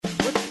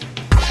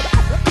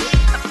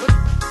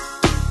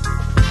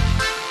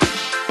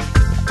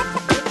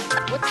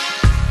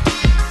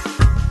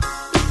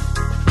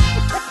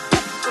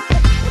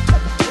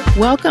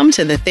Welcome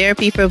to the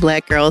Therapy for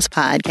Black Girls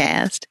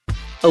podcast,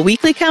 a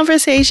weekly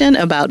conversation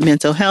about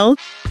mental health,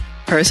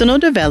 personal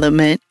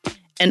development,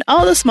 and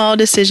all the small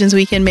decisions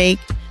we can make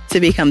to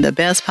become the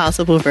best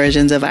possible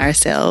versions of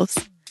ourselves.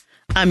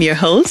 I'm your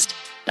host,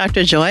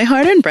 Dr. Joy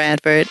Harden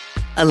Bradford,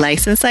 a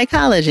licensed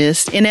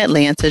psychologist in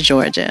Atlanta,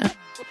 Georgia.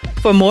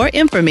 For more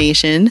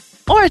information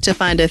or to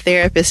find a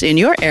therapist in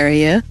your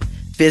area,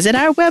 visit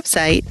our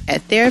website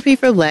at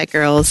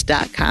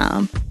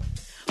therapyforblackgirls.com.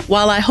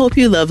 While I hope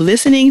you love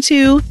listening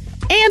to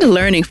and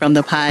learning from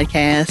the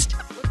podcast,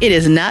 it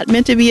is not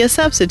meant to be a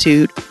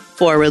substitute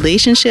for a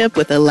relationship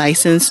with a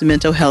licensed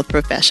mental health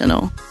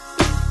professional.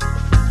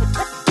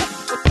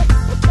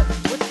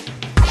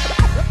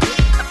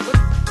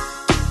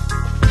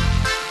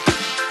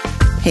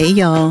 Hey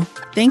y'all,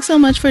 thanks so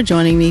much for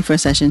joining me for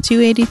session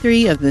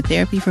 283 of the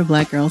Therapy for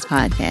Black Girls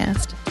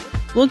podcast.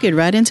 We'll get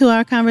right into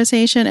our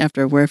conversation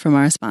after a word from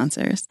our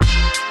sponsors.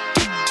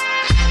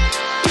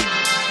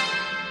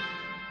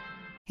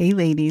 Hey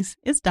ladies,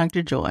 it's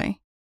Dr. Joy.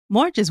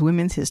 March is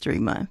Women's History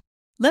Month.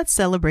 Let's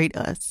celebrate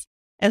us.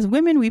 As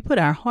women, we put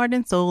our heart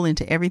and soul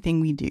into everything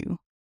we do.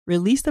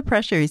 Release the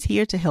Pressure is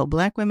here to help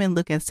Black women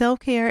look at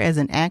self-care as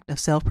an act of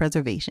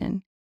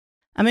self-preservation.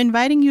 I'm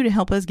inviting you to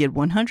help us get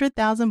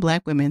 100,000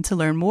 Black women to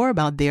learn more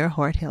about their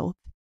heart health.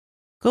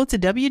 Go to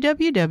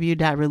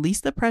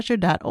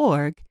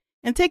www.releasethepressure.org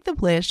and take the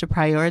pledge to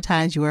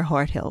prioritize your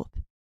heart health.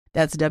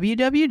 That's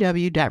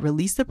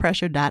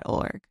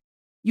www.releasethepressure.org.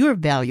 You're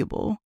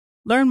valuable.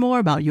 Learn more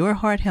about your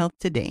heart health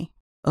today.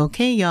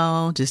 Okay,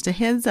 y'all, just a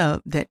heads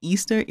up that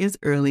Easter is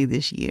early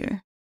this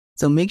year.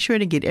 So make sure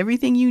to get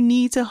everything you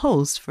need to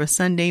host for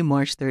Sunday,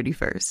 March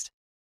 31st.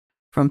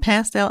 From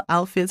pastel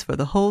outfits for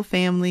the whole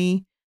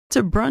family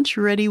to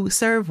brunch-ready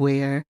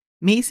serveware,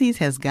 Macy's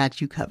has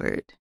got you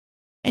covered.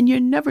 And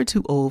you're never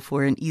too old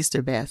for an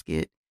Easter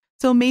basket.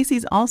 So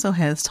Macy's also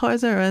has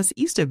Toys R Us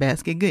Easter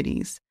basket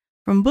goodies,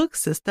 from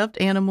books to stuffed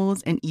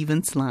animals and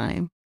even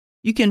slime.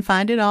 You can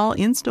find it all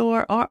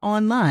in-store or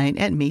online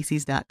at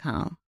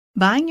Macys.com.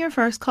 Buying your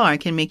first car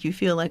can make you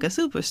feel like a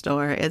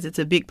superstar as it's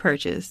a big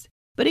purchase,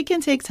 but it can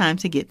take time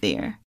to get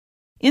there.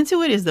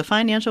 Intuit is the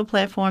financial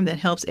platform that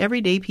helps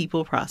everyday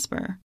people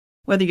prosper.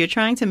 Whether you're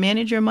trying to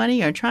manage your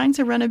money or trying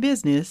to run a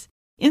business,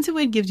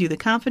 Intuit gives you the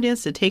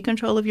confidence to take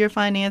control of your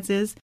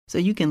finances so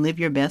you can live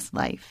your best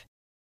life.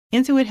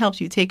 Intuit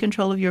helps you take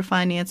control of your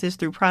finances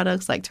through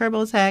products like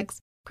TurboTax,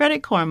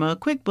 Credit Karma,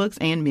 QuickBooks,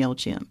 and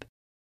MailChimp.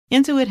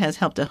 Intuit has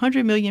helped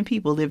 100 million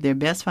people live their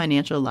best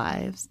financial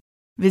lives.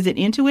 Visit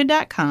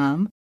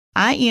Intuit.com,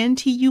 INTUIT.com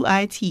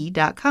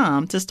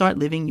to start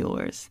living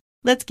yours.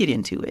 Let's get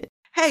into it.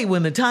 Hey,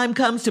 when the time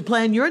comes to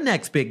plan your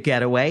next big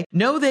getaway,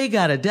 know they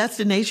got a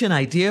destination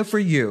idea for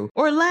you.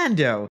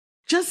 Orlando.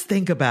 Just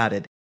think about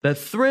it. The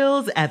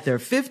thrills at their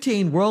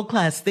 15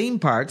 world-class theme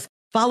parks,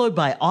 followed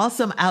by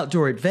awesome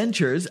outdoor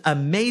adventures,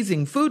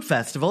 amazing food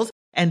festivals,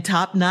 and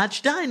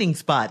top-notch dining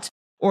spots.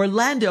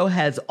 Orlando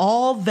has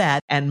all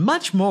that and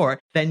much more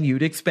than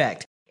you'd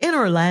expect. In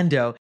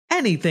Orlando,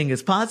 anything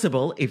is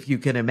possible if you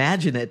can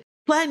imagine it.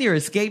 Plan your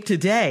escape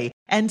today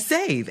and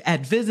save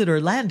at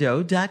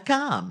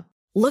visitorlando.com.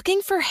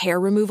 Looking for hair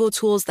removal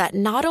tools that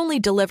not only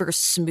deliver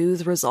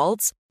smooth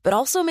results, but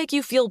also make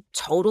you feel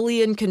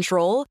totally in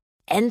control?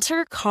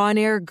 Enter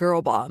Conair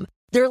Girl Bomb.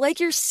 They're like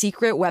your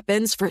secret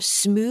weapons for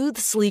smooth,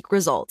 sleek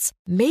results,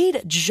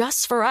 made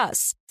just for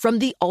us. From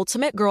the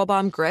ultimate Girl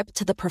Bomb grip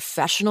to the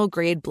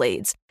professional-grade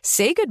blades,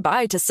 say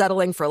goodbye to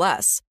settling for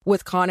less.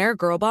 With Conair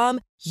Girl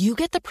Bomb, you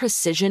get the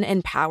precision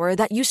and power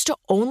that used to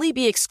only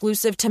be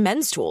exclusive to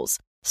men's tools.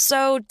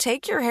 So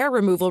take your hair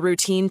removal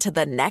routine to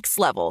the next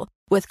level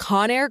with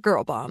Conair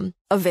Girl Bomb.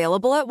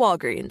 Available at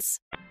Walgreens.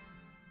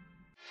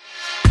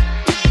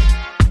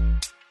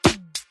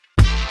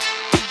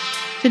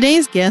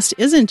 Today's guest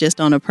isn't just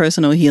on a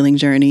personal healing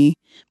journey,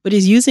 but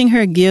is using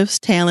her gifts,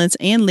 talents,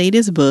 and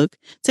latest book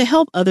to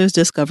help others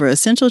discover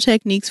essential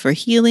techniques for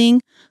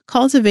healing,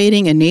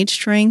 cultivating innate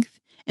strength,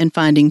 and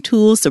finding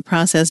tools to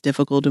process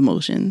difficult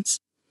emotions.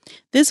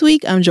 This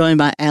week, I'm joined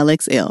by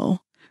Alex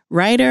L.,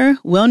 writer,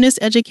 wellness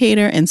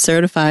educator, and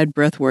certified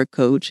breathwork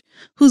coach,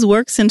 whose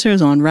work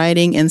centers on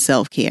writing and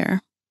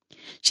self-care.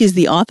 She's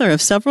the author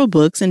of several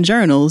books and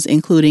journals,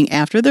 including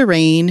After the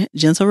Rain,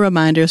 Gentle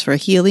Reminders for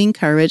Healing,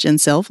 Courage, and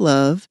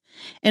Self-Love,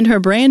 and her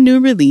brand new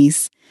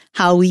release,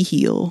 How We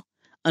Heal,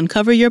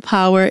 Uncover Your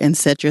Power and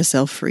Set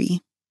Yourself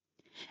Free.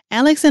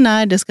 Alex and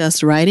I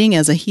discussed writing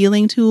as a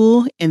healing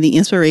tool and the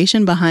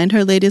inspiration behind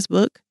her latest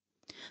book,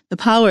 the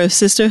power of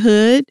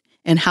sisterhood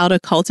and how to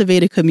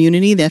cultivate a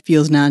community that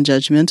feels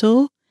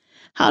non-judgmental,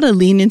 how to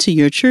lean into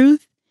your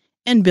truth,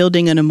 and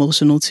building an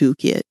emotional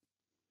toolkit.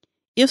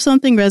 If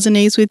something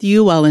resonates with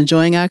you while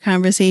enjoying our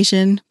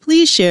conversation,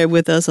 please share it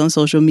with us on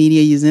social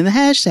media using the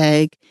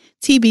hashtag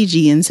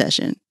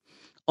TBGInSession.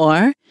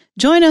 Or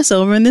join us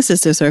over in the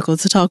Sister Circle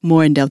to talk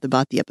more in depth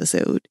about the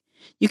episode.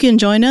 You can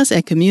join us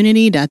at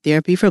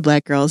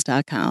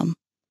community.therapyforblackgirls.com.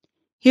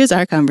 Here's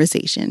our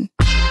conversation.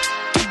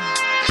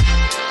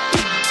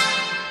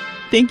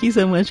 Thank you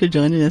so much for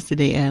joining us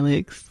today,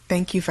 Alex.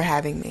 Thank you for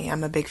having me.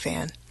 I'm a big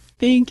fan.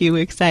 Thank you.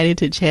 We're excited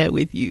to chat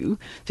with you.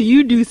 So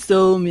you do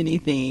so many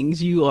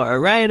things. You are a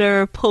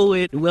writer,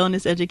 poet,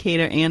 wellness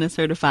educator, and a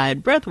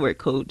certified breathwork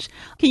coach.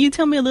 Can you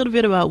tell me a little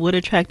bit about what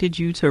attracted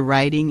you to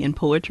writing and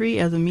poetry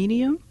as a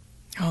medium?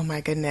 Oh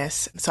my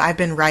goodness. So I've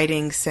been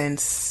writing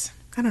since,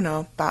 I don't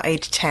know, about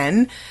age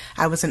 10.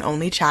 I was an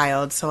only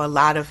child, so a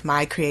lot of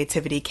my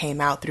creativity came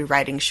out through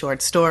writing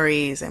short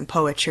stories and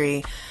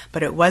poetry.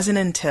 But it wasn't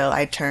until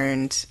I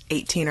turned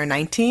 18 or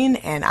 19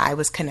 and I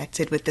was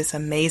connected with this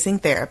amazing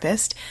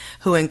therapist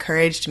who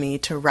encouraged me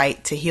to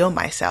write to heal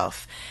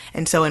myself.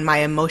 And so in my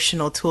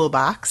emotional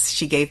toolbox,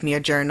 she gave me a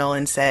journal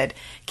and said,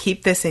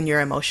 keep this in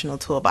your emotional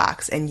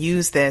toolbox and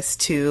use this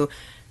to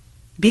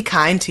be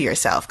kind to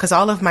yourself. Because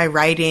all of my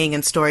writing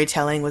and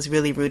storytelling was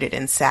really rooted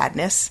in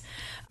sadness.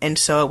 And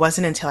so it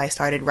wasn't until I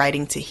started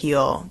writing to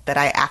heal that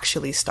I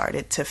actually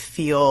started to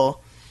feel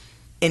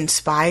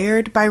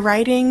inspired by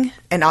writing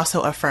and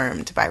also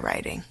affirmed by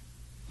writing.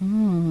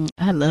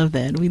 I love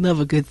that. We love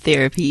a good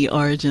therapy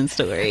origin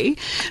story.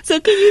 So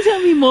can you tell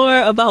me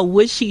more about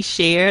what she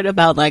shared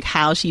about like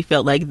how she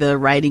felt like the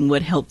writing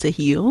would help to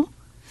heal?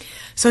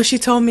 So she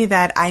told me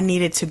that I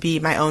needed to be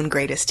my own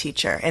greatest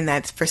teacher and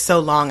that for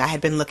so long I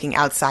had been looking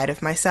outside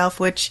of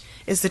myself, which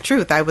is the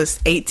truth. I was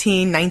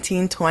 18,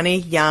 19, 20,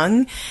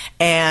 young,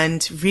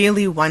 and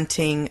really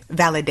wanting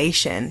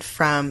validation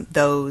from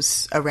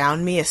those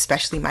around me,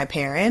 especially my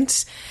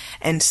parents.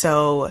 And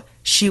so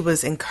she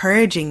was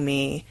encouraging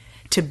me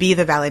to be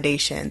the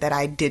validation that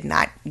I did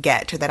not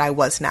get or that I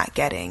was not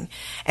getting.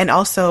 And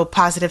also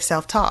positive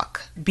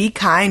self-talk. Be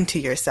kind to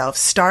yourself.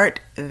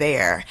 Start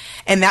there.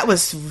 And that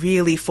was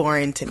really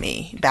foreign to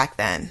me back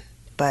then.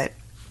 But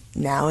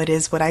now it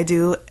is what I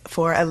do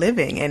for a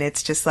living. And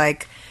it's just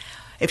like,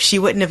 if she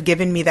wouldn't have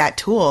given me that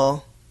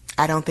tool,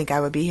 I don't think I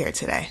would be here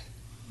today.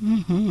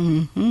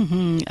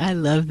 I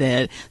love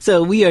that.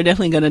 So we are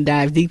definitely going to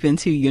dive deep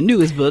into your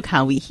newest book,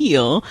 How We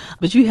Heal,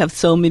 but you have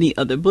so many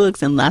other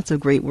books and lots of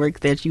great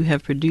work that you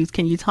have produced.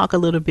 Can you talk a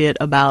little bit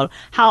about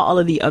how all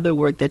of the other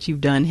work that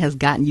you've done has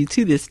gotten you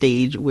to this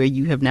stage where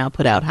you have now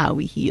put out How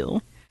We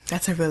Heal?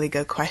 That's a really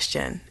good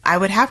question. I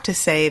would have to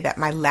say that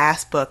my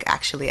last book,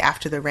 actually,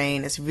 After the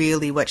Rain, is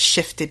really what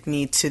shifted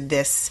me to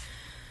this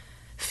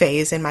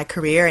phase in my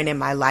career and in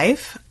my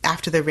life.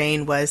 After the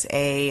Rain was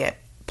a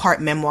part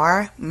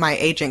memoir. My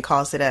agent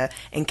calls it a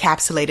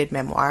encapsulated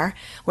memoir,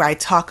 where I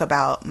talk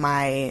about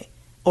my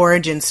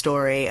origin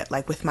story,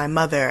 like with my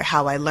mother,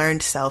 how I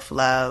learned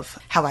self-love,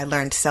 how I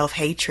learned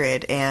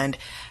self-hatred, and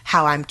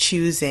how I'm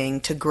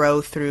choosing to grow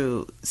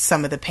through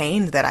some of the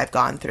pain that I've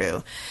gone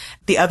through.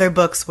 The other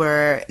books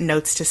were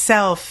notes to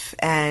self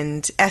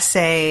and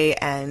essay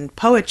and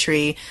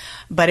poetry,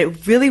 but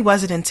it really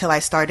wasn't until I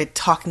started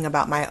talking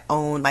about my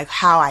own, like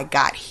how I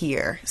got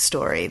here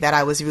story, that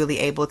I was really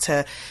able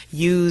to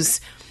use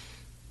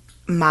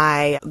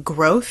my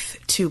growth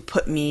to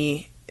put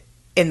me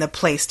in the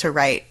place to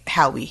write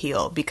How We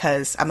Heal,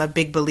 because I'm a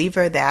big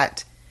believer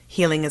that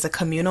healing is a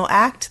communal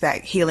act,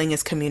 that healing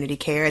is community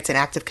care. It's an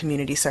act of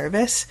community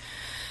service.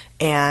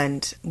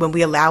 And when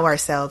we allow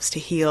ourselves to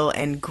heal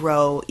and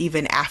grow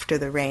even after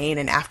the rain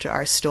and after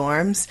our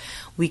storms,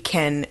 we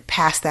can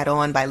pass that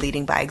on by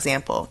leading by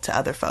example to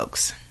other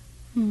folks.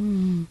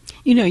 You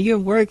know, your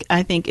work,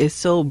 I think, is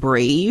so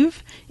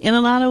brave in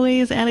a lot of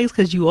ways, Alex,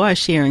 because you are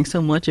sharing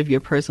so much of your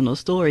personal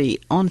story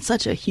on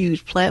such a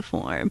huge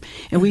platform.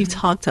 And we've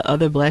talked to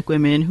other Black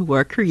women who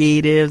are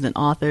creatives and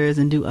authors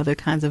and do other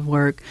kinds of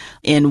work.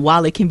 And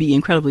while it can be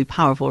incredibly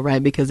powerful,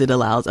 right, because it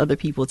allows other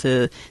people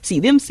to see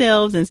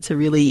themselves and to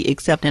really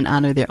accept and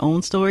honor their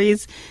own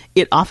stories,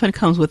 it often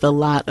comes with a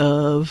lot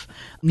of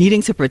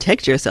needing to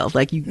protect yourself.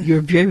 Like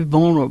you're very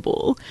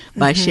vulnerable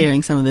by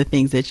sharing some of the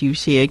things that you've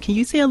shared. Can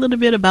you say a little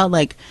bit about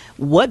like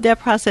what that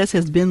process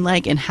has been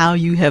like and how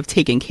you have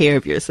taken care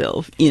of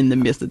yourself in the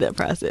midst of that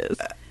process?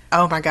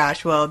 Oh my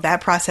gosh. Well,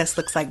 that process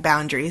looks like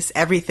boundaries.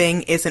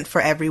 Everything isn't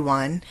for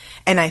everyone.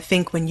 And I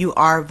think when you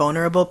are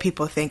vulnerable,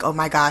 people think, oh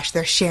my gosh,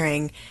 they're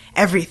sharing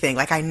everything.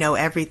 Like I know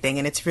everything.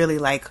 And it's really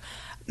like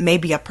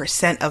maybe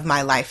 1% of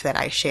my life that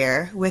I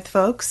share with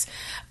folks.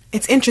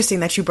 It's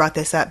interesting that you brought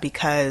this up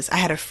because I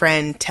had a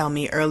friend tell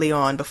me early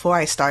on before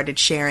I started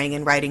sharing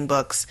and writing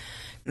books,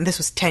 and this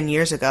was 10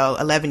 years ago,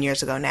 11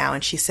 years ago now,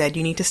 and she said,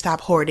 you need to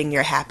stop hoarding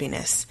your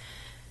happiness.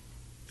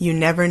 You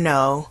never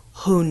know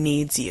who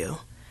needs you.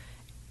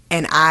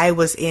 And I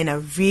was in a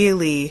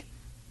really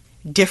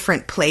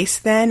different place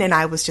then, and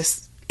I was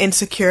just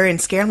insecure and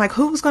scared. I'm like,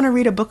 who's going to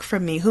read a book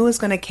from me? Who is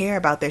going to care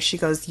about this? She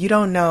goes, you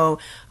don't know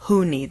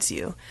who needs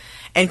you.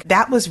 And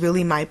that was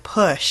really my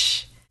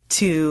push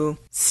to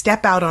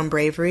step out on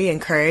bravery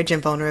and courage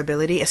and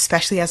vulnerability,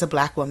 especially as a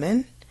Black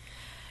woman.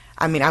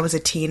 I mean, I was a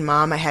teen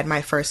mom. I had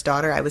my first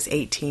daughter. I was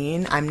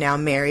 18. I'm now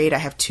married. I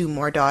have 2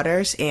 more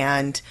daughters,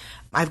 and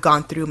I've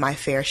gone through my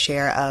fair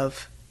share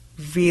of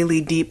really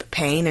deep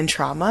pain and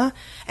trauma.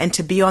 And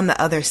to be on the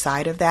other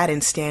side of that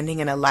and standing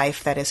in a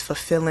life that is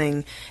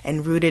fulfilling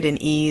and rooted in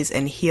ease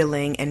and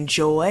healing and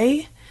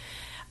joy,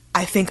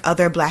 I think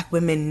other Black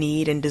women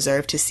need and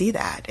deserve to see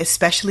that,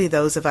 especially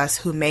those of us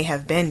who may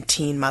have been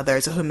teen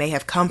mothers or who may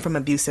have come from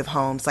abusive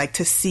homes, like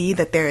to see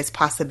that there is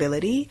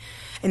possibility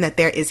and that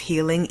there is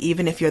healing,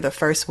 even if you're the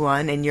first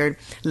one in your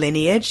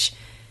lineage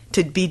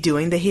to be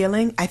doing the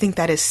healing. I think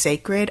that is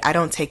sacred. I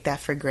don't take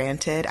that for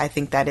granted. I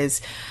think that is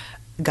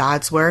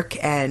God's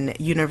work and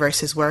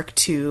universe's work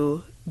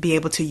to be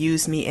able to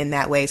use me in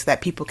that way so that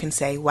people can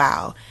say,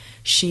 wow,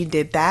 she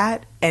did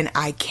that and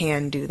I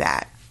can do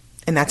that.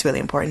 And that's really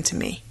important to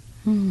me.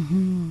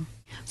 Mm-hmm.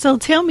 So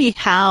tell me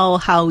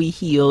how We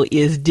Heal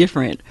is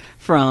different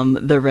from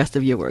the rest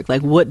of your work.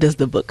 Like, what does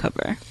the book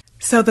cover?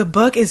 So the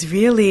book is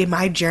really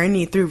my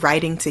journey through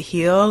writing to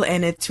heal,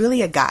 and it's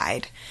really a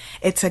guide.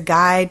 It's a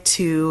guide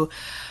to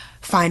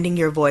finding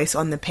your voice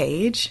on the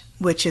page,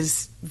 which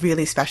is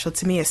really special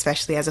to me,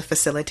 especially as a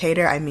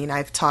facilitator. I mean,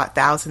 I've taught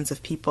thousands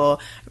of people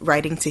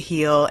writing to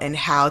heal and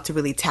how to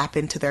really tap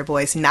into their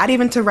voice, not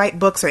even to write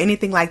books or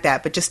anything like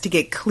that, but just to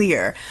get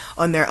clear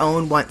on their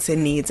own wants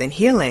and needs and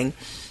healing.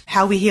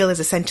 How We Heal is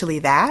essentially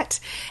that.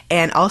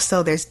 And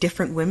also there's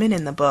different women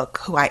in the book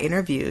who I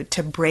interviewed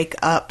to break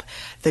up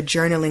the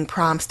journaling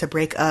prompts, to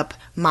break up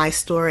my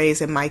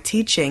stories and my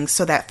teachings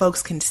so that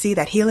folks can see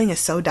that healing is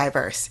so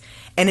diverse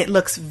and it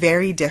looks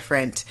very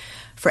different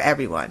for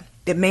everyone.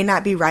 It may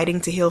not be writing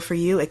to heal for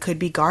you. It could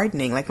be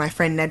gardening. Like my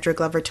friend Nedra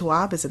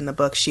Glover-Tawwab is in the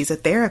book. She's a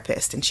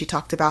therapist, and she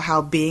talked about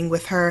how being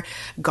with her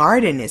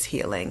garden is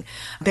healing.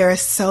 There are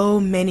so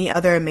many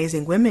other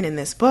amazing women in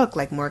this book,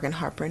 like Morgan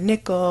Harper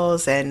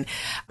Nichols and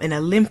an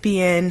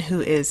Olympian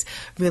who is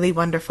really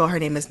wonderful. Her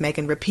name is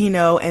Megan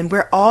Rapinoe, and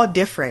we're all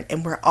different,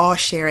 and we're all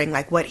sharing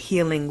like what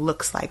healing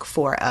looks like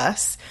for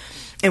us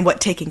and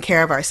what taking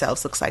care of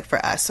ourselves looks like for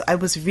us. So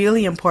it was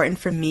really important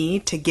for me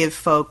to give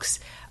folks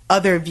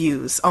other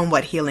views on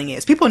what healing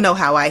is. People know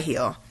how I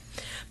heal,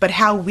 but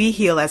how we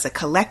heal as a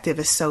collective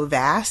is so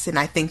vast. And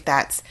I think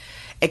that's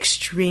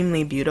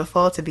extremely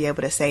beautiful to be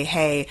able to say,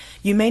 hey,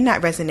 you may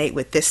not resonate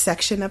with this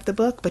section of the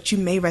book, but you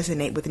may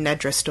resonate with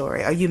Nedra's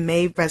story, or you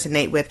may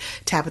resonate with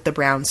Tabitha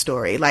Brown's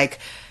story. Like,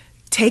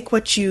 take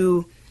what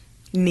you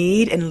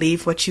need and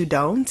leave what you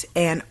don't.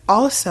 And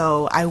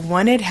also, I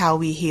wanted How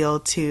We Heal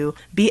to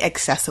be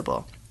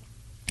accessible.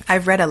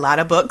 I've read a lot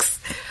of books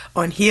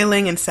on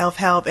healing and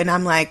self-help, and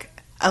I'm like,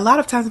 a lot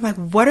of times I'm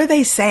like, what are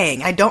they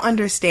saying? I don't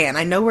understand.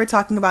 I know we're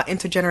talking about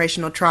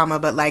intergenerational trauma,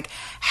 but like,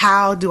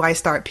 how do I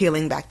start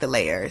peeling back the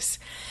layers?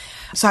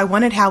 So I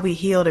wanted How We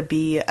Heal to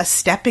be a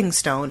stepping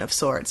stone of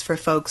sorts for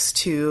folks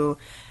to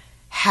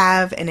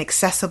have an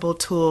accessible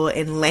tool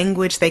in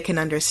language they can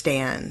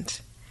understand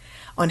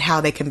on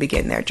how they can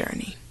begin their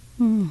journey.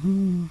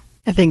 Mm-hmm.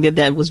 I think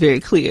that was very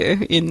clear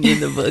in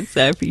the book,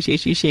 so I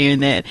appreciate you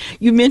sharing that.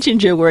 You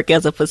mentioned your work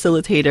as a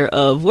facilitator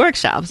of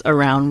workshops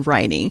around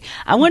writing.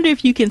 I wonder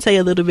if you can say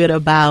a little bit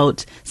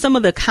about some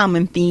of the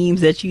common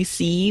themes that you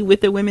see with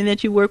the women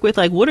that you work with.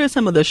 Like, what are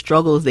some of the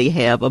struggles they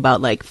have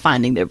about, like,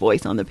 finding their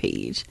voice on the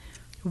page?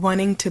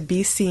 Wanting to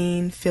be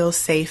seen, feel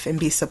safe, and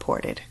be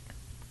supported.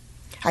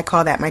 I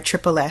call that my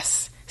triple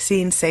S,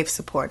 seen, safe,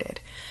 supported.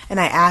 And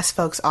I ask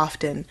folks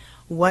often,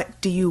 what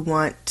do you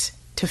want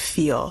to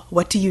feel?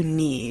 What do you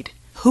need?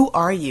 Who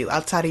are you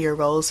outside of your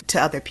roles to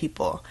other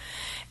people?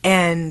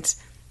 And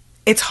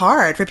it's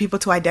hard for people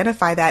to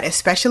identify that,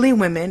 especially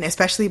women,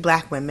 especially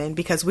Black women,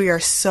 because we are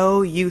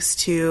so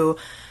used to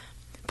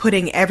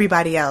putting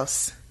everybody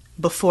else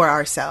before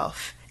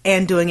ourselves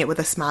and doing it with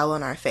a smile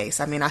on our face.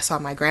 I mean, I saw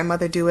my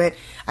grandmother do it.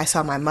 I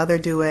saw my mother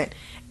do it.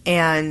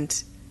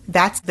 And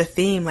that's the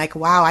theme. Like,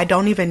 wow, I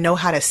don't even know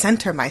how to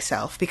center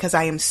myself because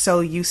I am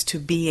so used to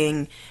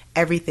being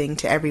everything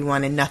to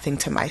everyone and nothing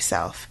to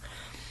myself.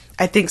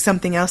 I think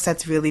something else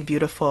that's really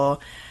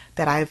beautiful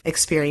that I've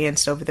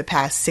experienced over the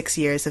past 6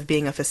 years of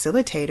being a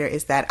facilitator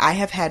is that I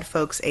have had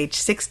folks age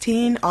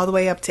 16 all the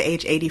way up to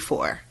age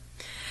 84.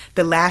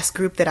 The last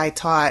group that I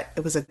taught,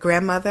 it was a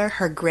grandmother,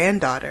 her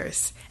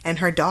granddaughters, and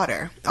her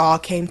daughter all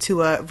came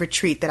to a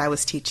retreat that I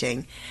was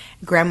teaching.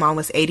 Grandma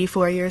was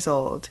 84 years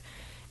old.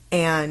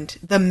 And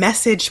the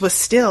message was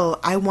still,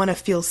 I want to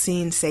feel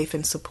seen, safe,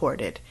 and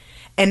supported.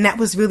 And that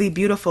was really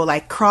beautiful,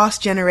 like cross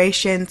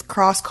generations,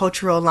 cross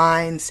cultural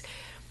lines.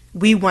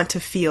 We want to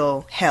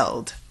feel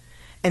held.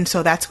 And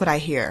so that's what I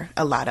hear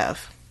a lot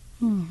of.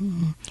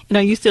 Mm-hmm. And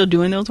are you still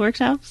doing those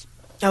workshops?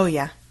 Oh,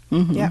 yeah.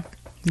 Mm-hmm. Yep.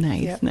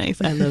 Nice, Yep.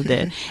 nice. I love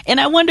that. And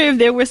I wonder if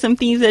there were some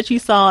themes that you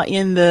saw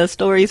in the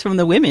stories from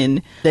the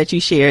women that you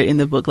shared in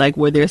the book. Like,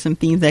 were there some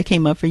themes that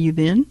came up for you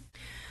then?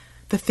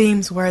 The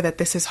themes were that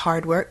this is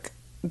hard work.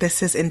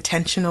 This is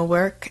intentional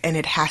work, and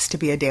it has to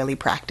be a daily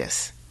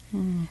practice.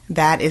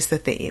 That is the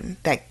theme,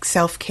 that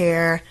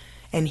self-care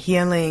and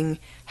healing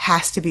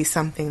has to be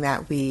something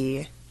that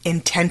we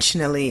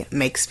intentionally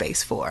make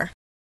space for.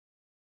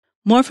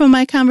 More from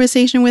my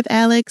conversation with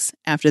Alex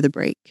after the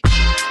break.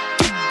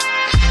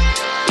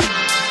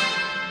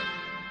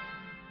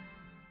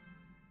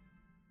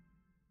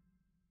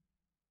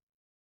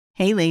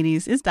 Hey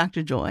ladies, it's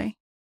Dr. Joy.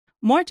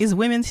 March is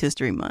Women's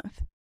History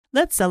Month.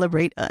 Let's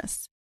celebrate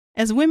us.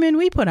 As women,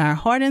 we put our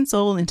heart and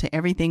soul into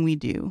everything we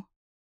do.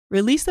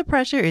 Release the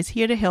Pressure is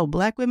here to help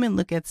Black women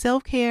look at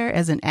self-care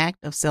as an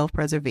act of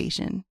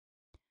self-preservation.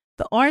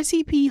 The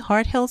RCP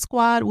Heart Health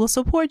Squad will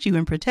support you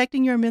in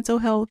protecting your mental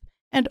health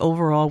and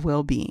overall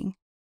well-being.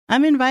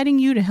 I'm inviting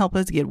you to help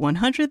us get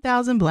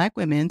 100,000 Black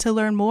women to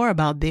learn more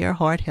about their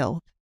heart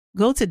health.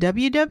 Go to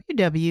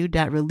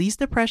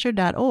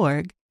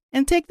www.releasethepressure.org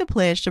and take the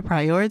pledge to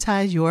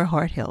prioritize your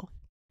heart health.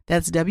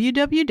 That's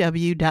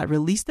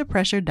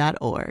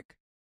www.releasethepressure.org.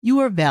 You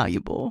are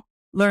valuable.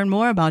 Learn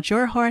more about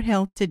your heart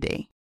health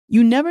today.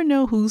 You never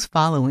know who's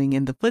following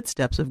in the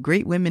footsteps of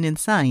great women in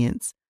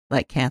science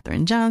like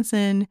Katherine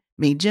Johnson,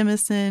 Mae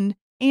Jemison,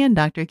 and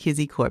Dr.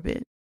 Kizzy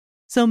Corbett.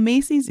 So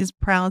Macy's is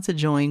proud to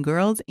join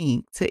Girls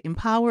Inc. to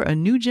empower a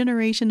new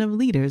generation of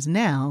leaders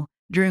now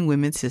during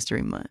Women's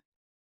History Month.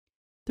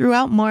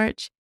 Throughout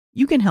March,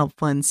 you can help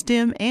fund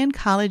STEM and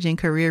college and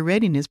career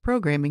readiness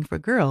programming for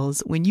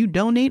girls when you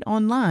donate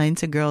online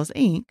to Girls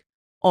Inc.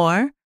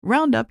 or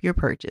round up your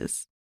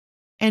purchase.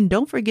 And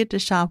don't forget to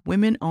shop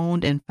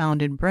women-owned and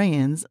founded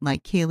brands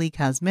like Kaylee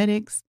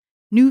Cosmetics,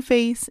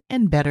 NuFace,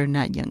 and Better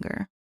Not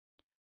Younger.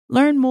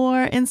 Learn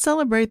more and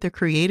celebrate the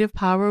creative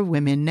power of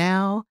women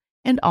now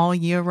and all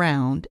year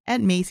round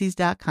at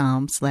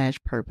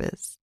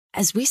Macys.com/purpose.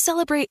 As we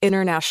celebrate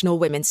International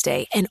Women's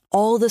Day and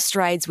all the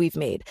strides we've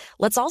made,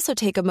 let's also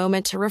take a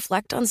moment to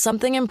reflect on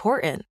something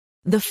important: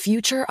 the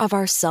future of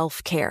our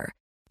self-care.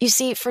 You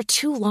see, for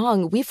too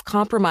long, we've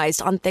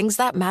compromised on things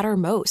that matter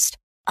most,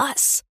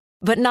 us.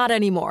 But not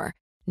anymore.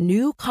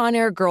 New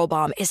Conair Girl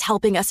Bomb is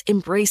helping us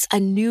embrace a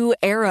new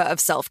era of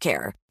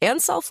self-care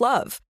and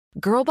self-love.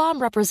 Girl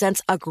Bomb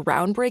represents a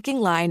groundbreaking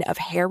line of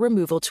hair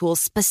removal tools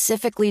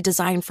specifically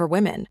designed for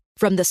women.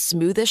 From the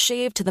smoothest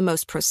shave to the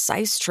most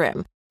precise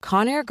trim,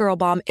 Conair Girl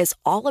Bomb is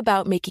all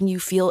about making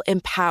you feel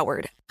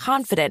empowered,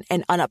 confident,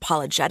 and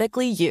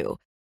unapologetically you.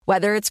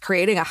 Whether it's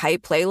creating a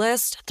hype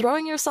playlist,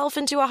 throwing yourself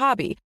into a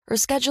hobby, or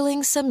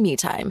scheduling some me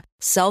time,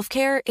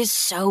 self-care is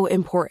so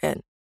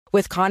important.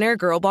 With Conair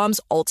Girl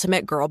Bomb's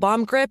ultimate Girl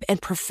Bomb grip and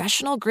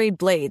professional-grade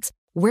blades,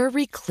 we're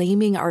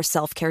reclaiming our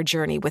self-care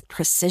journey with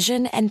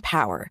precision and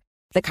power,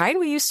 the kind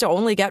we used to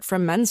only get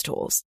from men's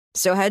tools.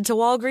 So head to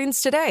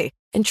Walgreens today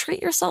and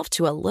treat yourself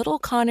to a little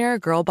Conair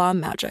Girl Bomb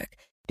magic.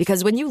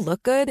 Because when you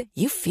look good,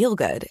 you feel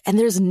good, and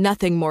there's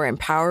nothing more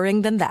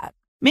empowering than that.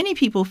 Many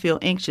people feel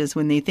anxious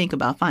when they think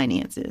about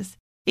finances.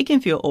 It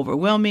can feel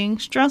overwhelming,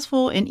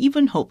 stressful, and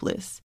even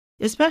hopeless,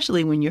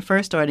 especially when you're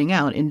first starting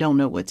out and don't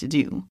know what to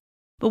do.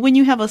 But when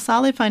you have a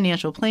solid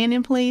financial plan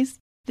in place,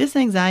 this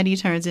anxiety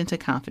turns into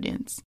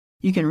confidence.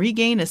 You can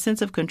regain a sense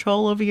of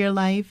control over your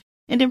life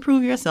and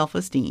improve your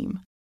self-esteem.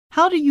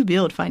 How do you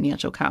build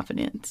financial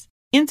confidence?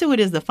 Intuit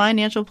is the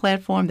financial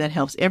platform that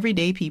helps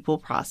everyday people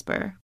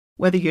prosper.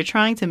 Whether you're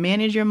trying to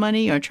manage your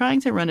money or trying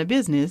to run a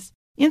business,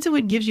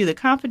 Intuit gives you the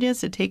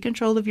confidence to take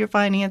control of your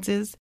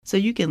finances so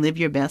you can live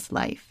your best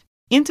life.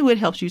 Intuit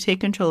helps you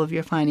take control of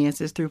your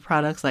finances through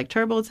products like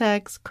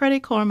TurboTax,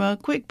 Credit Karma,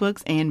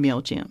 QuickBooks, and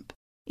MailChimp.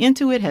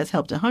 Intuit has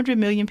helped 100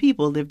 million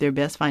people live their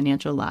best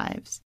financial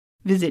lives.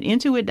 Visit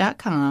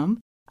Intuit.com,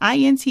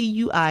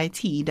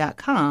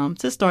 Intuit.com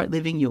to start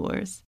living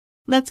yours.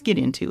 Let's get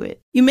into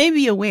it. You may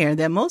be aware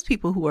that most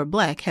people who are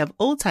Black have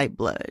O-type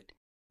blood.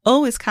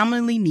 O is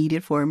commonly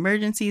needed for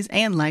emergencies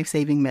and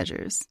life-saving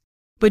measures.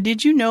 But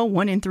did you know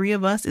 1 in 3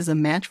 of us is a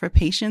match for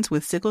patients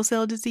with sickle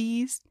cell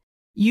disease?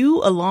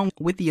 You, along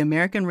with the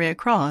American Red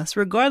Cross,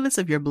 regardless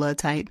of your blood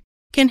type,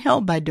 can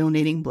help by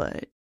donating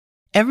blood.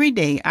 Every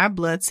day, our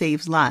blood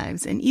saves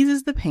lives and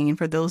eases the pain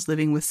for those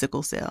living with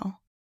sickle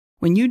cell.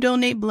 When you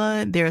donate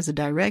blood, there is a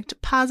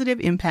direct positive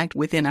impact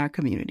within our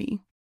community.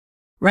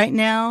 Right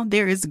now,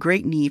 there is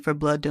great need for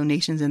blood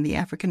donations in the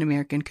African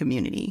American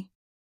community.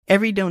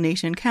 Every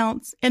donation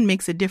counts and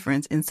makes a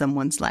difference in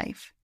someone's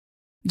life.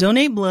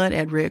 Donate blood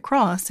at Red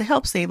Cross to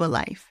help save a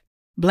life.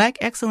 Black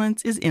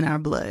excellence is in our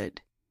blood.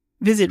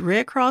 Visit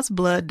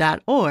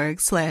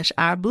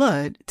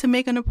redcrossblood.org/ourblood to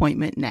make an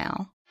appointment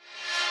now.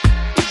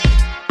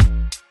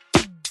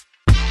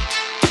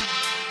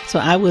 So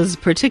I was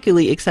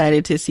particularly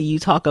excited to see you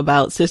talk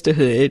about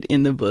sisterhood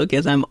in the book,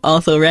 as I'm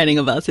also writing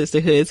about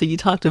sisterhood. So you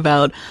talked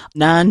about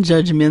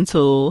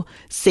non-judgmental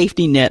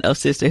safety net of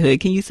sisterhood.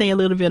 Can you say a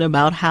little bit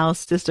about how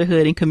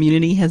sisterhood and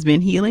community has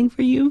been healing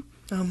for you?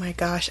 Oh my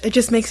gosh, it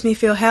just makes me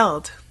feel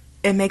held.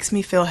 It makes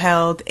me feel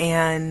held,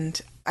 and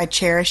I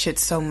cherish it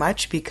so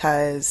much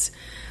because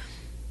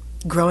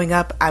growing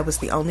up, I was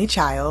the only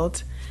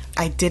child.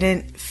 I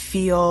didn't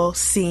feel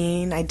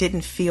seen. I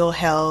didn't feel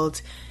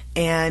held.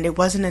 And it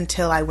wasn't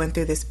until I went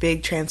through this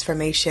big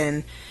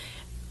transformation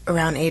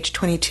around age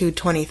 22,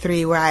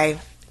 23, where I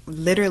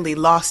literally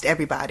lost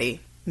everybody,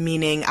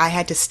 meaning I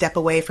had to step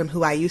away from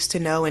who I used to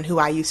know and who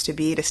I used to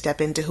be to step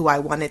into who I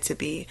wanted to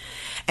be.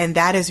 And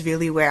that is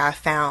really where I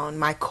found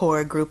my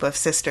core group of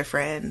sister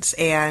friends.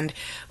 And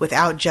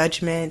without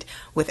judgment,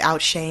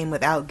 without shame,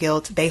 without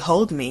guilt, they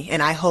hold me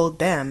and I hold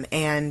them.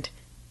 And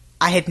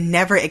I had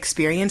never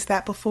experienced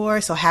that before.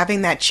 So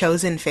having that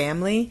chosen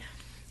family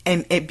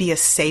and it be a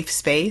safe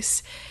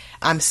space,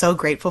 I'm so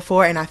grateful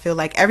for. And I feel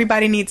like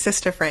everybody needs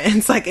sister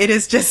friends. Like, it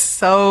is just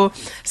so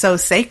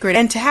sacred.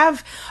 And to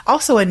have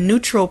also a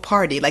neutral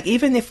party, like,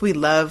 even if we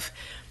love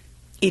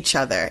each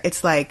other,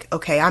 it's like,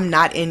 okay, I'm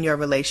not in your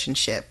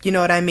relationship. You know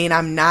what I mean?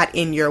 I'm not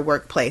in your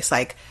workplace.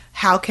 Like,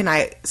 how can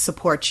I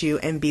support you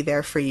and be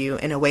there for you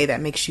in a way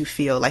that makes you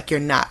feel like you're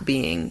not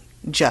being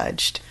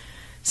judged?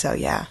 So,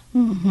 yeah.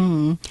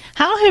 Mm-hmm.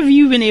 How have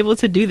you been able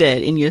to do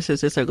that in your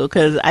sister circle?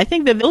 Because I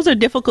think that those are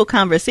difficult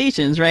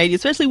conversations, right?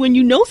 Especially when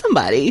you know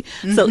somebody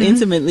so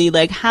intimately.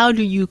 Like, how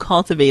do you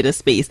cultivate a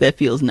space that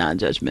feels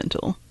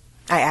non-judgmental?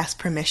 I ask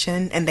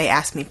permission and they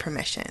ask me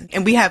permission.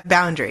 And we have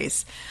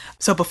boundaries.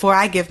 So before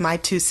I give my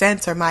 2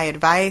 cents or my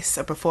advice,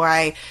 or before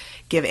I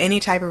give any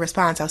type of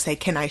response, I'll say,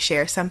 can I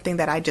share something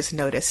that I just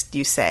noticed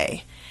you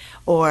say?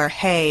 Or,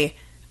 hey,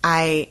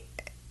 I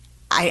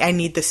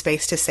need the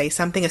space to say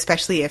something,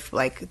 especially if,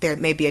 like, there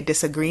may be a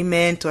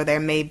disagreement or there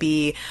may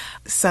be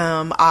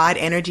some odd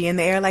energy in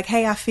the air. Like,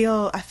 hey, I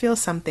feel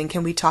something.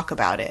 Can we talk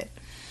about it?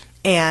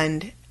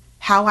 And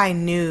how I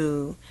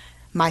knew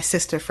my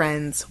sister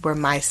friends were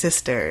my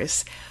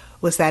sisters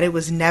was that it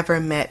was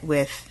never met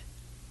with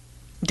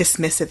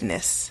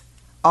dismissiveness,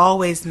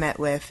 always met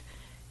with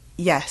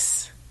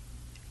yes.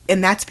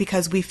 And that's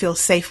because we feel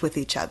safe with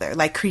each other.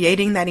 Like,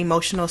 creating that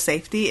emotional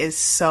safety is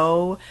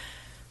so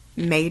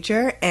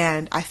major,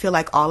 and I feel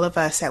like all of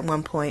us at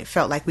one point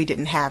felt like we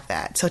didn't have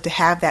that. So to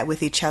have that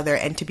with each other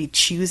and to be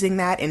choosing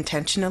that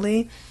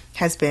intentionally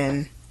has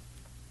been,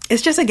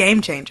 it's just a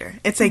game changer.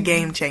 It's a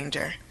game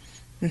changer.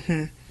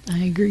 Mm-hmm.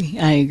 I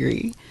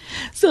agree.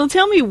 So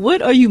tell me,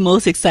 what are you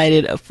most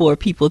excited for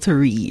people to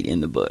read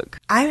in the book?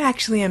 I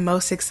actually am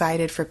most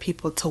excited for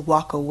people to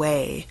walk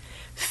away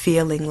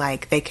feeling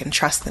like they can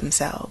trust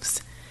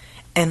themselves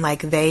and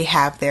like they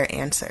have their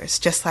answers.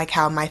 Just like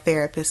how my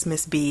therapist,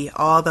 Miss B,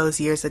 all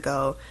those years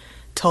ago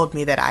told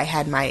me that I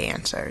had my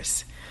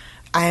answers.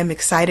 I am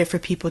excited for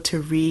people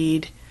to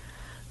read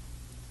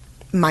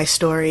my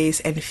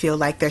stories and feel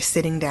like they're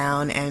sitting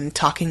down and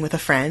talking with a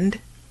friend.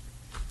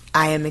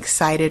 I am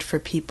excited for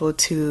people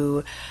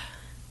to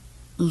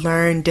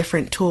learn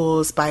different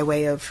tools by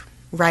way of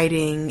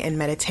writing and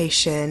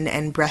meditation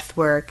and breath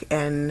work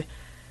and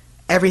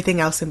everything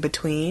else in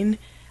between,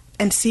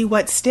 and see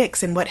what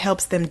sticks and what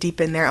helps them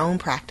deepen their own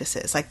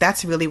practices. Like,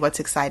 that's really what's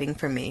exciting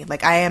for me.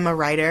 Like, I am a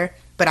writer,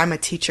 but I'm a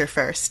teacher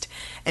first.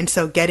 And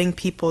so getting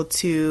people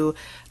to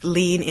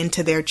lean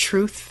into their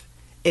truth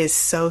is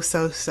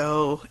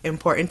so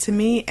important to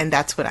me. And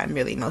that's what I'm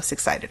really most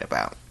excited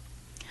about.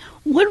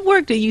 What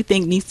work do you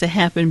think needs to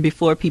happen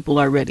before people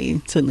are ready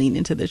to lean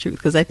into the truth?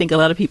 Because I think a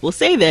lot of people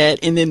say that,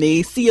 and then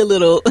they see a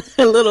little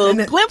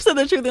glimpse of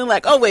the truth, and they're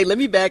like, "Oh wait, let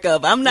me back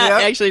up. I'm not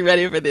actually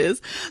ready for this."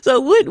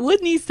 So,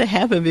 what needs to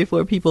happen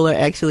before people are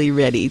actually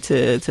ready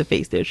to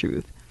face their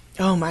truth?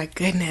 Oh my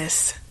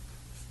goodness!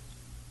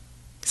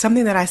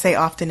 Something that I say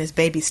often is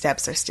baby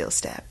steps are still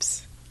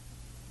steps,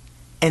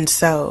 and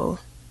so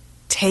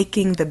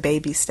taking the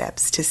baby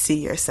steps to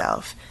see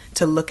yourself,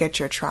 to look at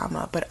your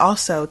trauma, but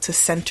also to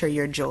center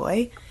your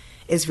joy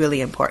is really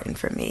important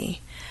for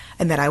me.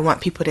 And that I want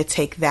people to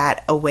take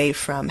that away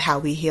from how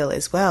we heal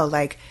as well.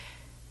 Like,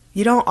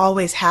 you don't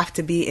always have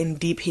to be in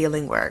deep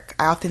healing work.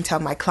 I often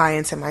tell my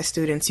clients and my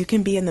students, you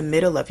can be in the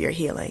middle of your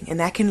healing, and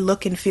that can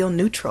look and feel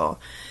neutral.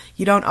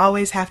 You don't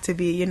always have to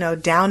be,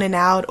 down and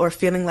out or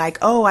feeling like,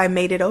 oh, I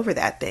made it over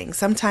that thing.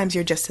 Sometimes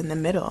you're just in the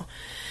middle.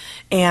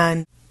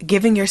 And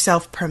giving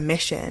yourself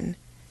permission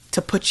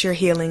to put your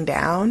healing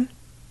down,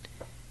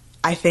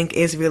 I think,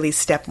 is really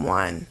step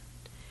one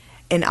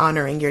in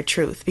honoring your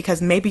truth. Because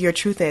maybe your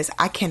truth is,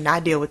 I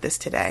cannot deal with this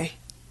today.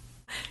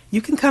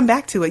 You can come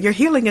back to it. Your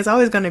healing is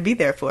always going to be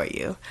there for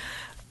you.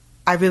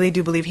 I really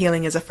do believe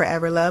healing is a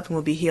forever love, and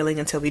we'll be healing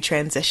until we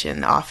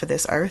transition off of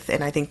this earth.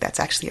 And I think that's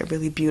actually a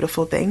really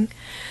beautiful thing.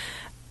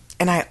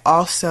 And I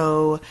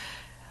also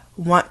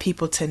want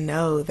people to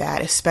know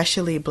that,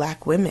 especially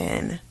Black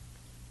women,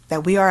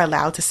 that we are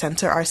allowed to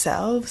center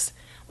ourselves.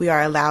 We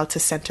are allowed to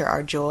center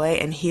our joy,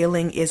 and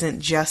healing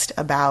isn't just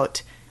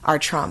about our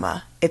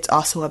trauma. It's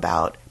also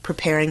about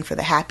preparing for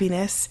the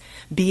happiness,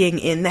 being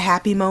in the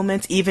happy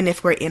moments, even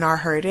if we're in our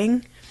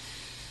hurting,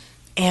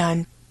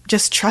 and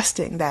just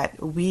trusting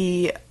that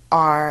we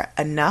are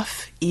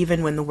enough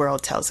even when the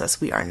world tells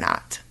us we are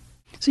not.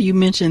 So you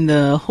mentioned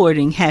the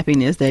hoarding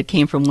happiness that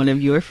came from one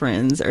of your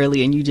friends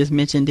earlier, and you just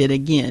mentioned it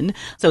again.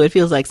 So it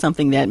feels like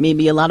something that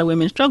maybe a lot of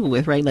women struggle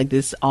with, right? Like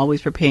this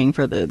always preparing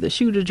for the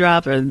shoe to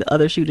drop or the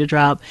other shoe to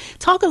drop.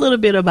 Talk a little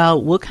bit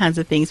about what kinds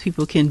of things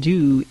people can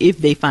do if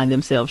they find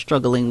themselves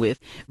struggling with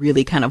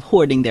really kind of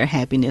hoarding their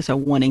happiness or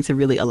wanting to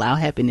really allow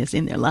happiness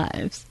in their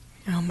lives.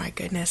 Oh my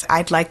goodness.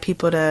 I'd like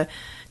people to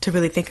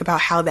really think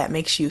about how that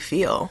makes you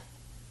feel.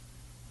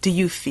 Do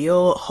you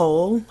feel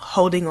whole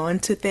holding on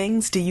to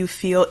things? Do you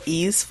feel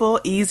easeful?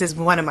 Ease is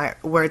one of my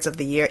words of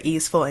the year,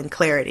 easeful and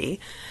clarity.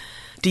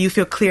 Do you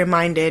feel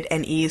clear-minded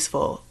and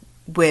easeful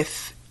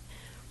with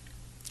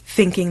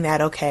thinking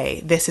that,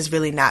 okay, this is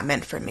really not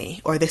meant for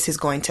me, or this is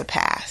going to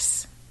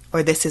pass,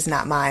 or this is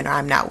not mine, or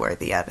I'm not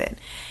worthy of it?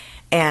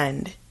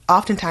 And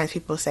oftentimes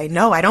people say,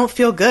 no, I don't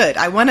feel good.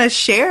 I want to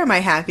share my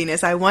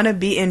happiness. I want to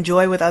be in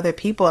joy with other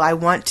people. I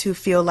want to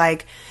feel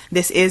like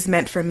this is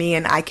meant for me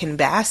and I can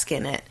bask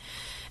in it.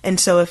 And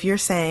so if you're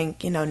saying,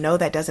 no,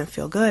 that doesn't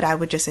feel good, I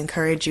would just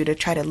encourage you to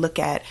try to look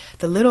at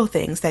the little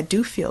things that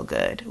do feel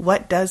good.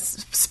 What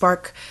does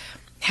spark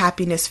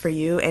happiness for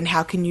you, and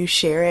how can you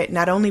share it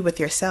not only with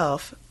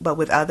yourself, but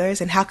with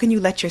others? And how can you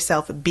let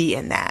yourself be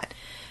in that?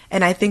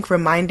 And I think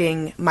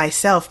reminding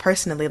myself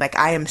personally, like,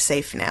 I am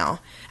safe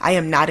now. I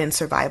am not in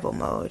survival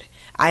mode.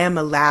 I am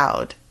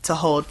allowed to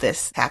hold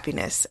this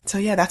happiness. So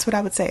yeah, that's what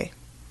I would say.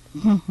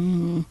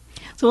 Mm-hmm.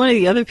 So one of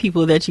the other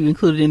people that you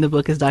included in the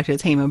book is Dr.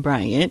 Thema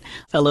Bryant,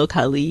 fellow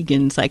colleague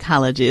and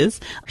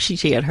psychologist. She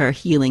shared her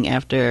healing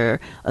after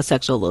a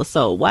sexual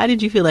assault. Why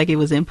did you feel like it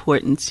was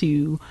important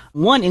to,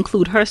 one,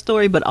 include her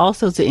story, but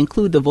also to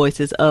include the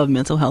voices of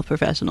mental health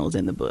professionals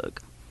in the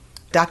book?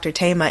 Dr.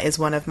 Thema is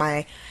one of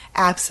my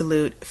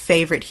absolute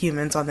favorite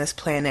humans on this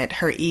planet.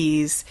 Her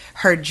ease,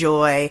 her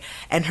joy,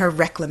 and her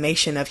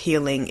reclamation of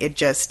healing, it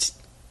just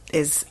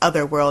is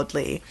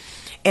otherworldly.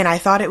 And I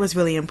thought it was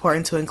really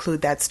important to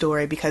include that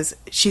story because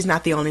she's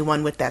not the only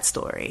one with that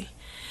story.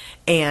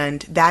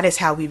 And that is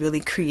how we really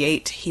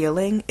create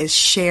healing, is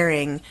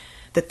sharing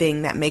the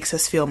thing that makes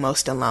us feel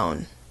most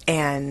alone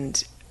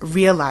and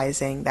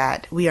realizing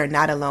that we are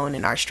not alone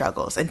in our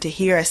struggles. And to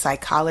hear a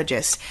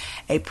psychologist,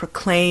 a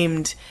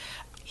proclaimed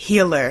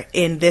healer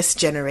in this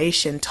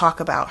generation, talk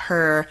about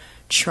her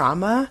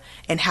trauma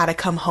and how to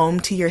come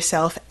home to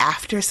yourself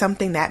after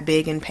something that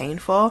big and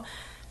painful,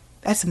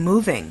 that's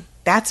moving.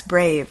 That's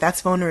brave.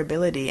 That's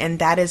vulnerability. And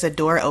that is a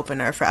door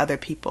opener for other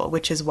people,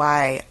 which is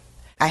why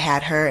I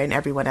had her and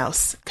everyone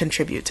else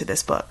contribute to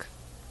this book.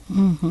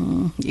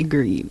 Mm-hmm.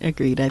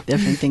 Agreed. I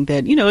definitely think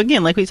that,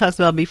 again, like we talked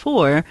about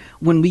before,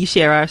 when we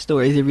share our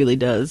stories, it really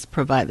does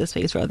provide the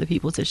space for other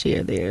people to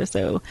share theirs.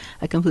 So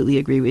I completely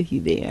agree with you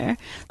there.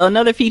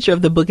 Another feature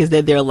of the book is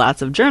that there are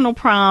lots of journal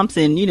prompts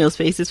and,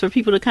 spaces for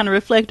people to kind of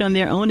reflect on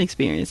their own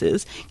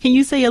experiences. Can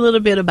you say a little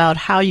bit about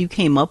how you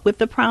came up with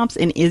the prompts?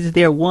 And is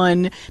there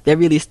one that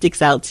really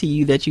sticks out to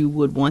you that you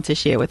would want to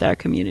share with our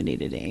community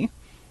today?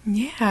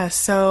 Yeah,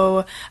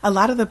 so a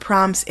lot of the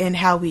prompts in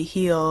How We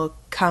Heal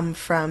come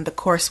from the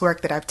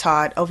coursework that I've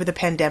taught. Over the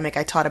pandemic,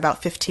 I taught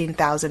about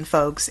 15,000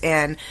 folks,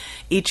 and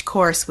each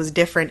course was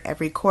different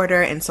every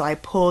quarter, and so I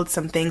pulled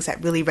some things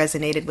that really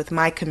resonated with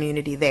my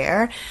community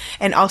there.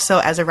 And also,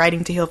 as a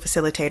Writing to Heal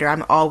facilitator,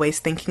 I'm always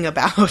thinking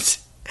about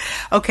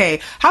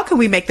okay, how can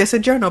we make this a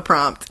journal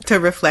prompt to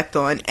reflect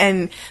on?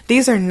 And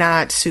these are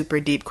not super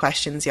deep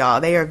questions,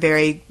 y'all. They are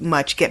very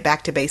much get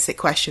back to basic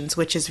questions,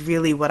 which is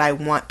really what I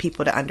want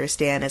people to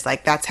understand, is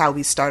like, that's how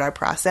we start our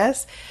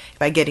process,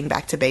 by getting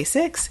back to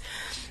basics.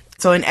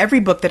 So in every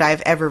book that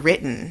I've ever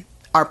written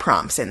are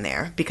prompts in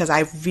there, because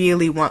I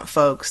really want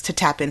folks to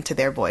tap into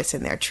their voice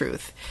and their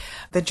truth.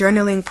 The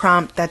journaling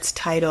prompt that's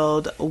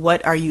titled,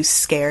 "What Are You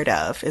Scared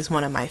Of?" is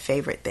one of my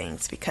favorite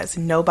things, because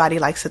nobody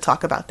likes to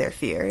talk about their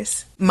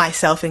fears,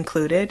 myself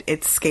included.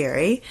 It's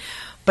scary.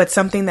 But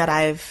something that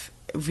I've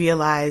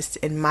realized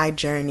in my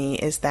journey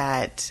is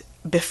that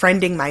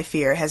befriending my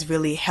fear has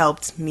really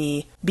helped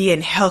me be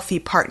in healthy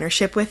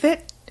partnership with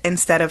it,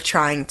 instead of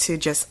trying to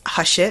just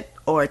hush it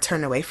or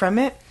turn away from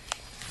it.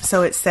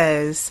 So it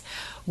says,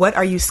 "What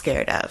are you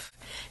scared of?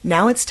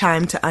 Now it's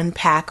time to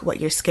unpack what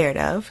you're scared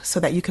of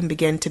so that you can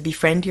begin to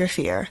befriend your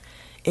fear.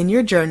 In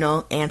your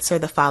journal, answer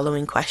the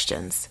following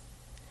questions.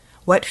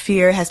 What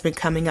fear has been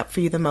coming up for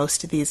you the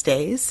most these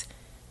days?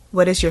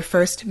 What is your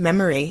first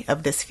memory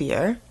of this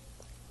fear?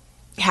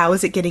 How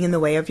is it getting in the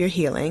way of your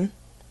healing?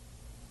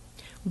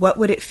 What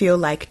would it feel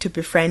like to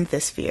befriend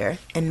this fear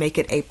and make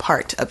it a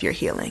part of your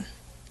healing?"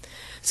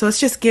 So it's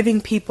just giving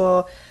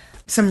people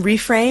some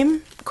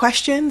reframe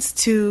questions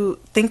to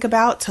think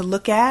about, to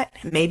look at.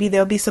 Maybe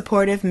they'll be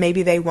supportive,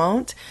 maybe they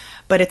won't,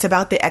 but it's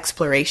about the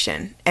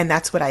exploration. And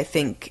that's what I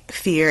think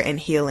fear and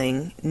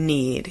healing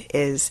need,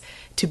 is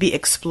to be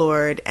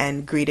explored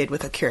and greeted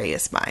with a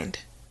curious mind.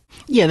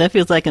 Yeah, that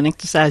feels like an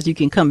exercise you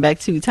can come back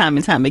to time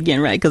and time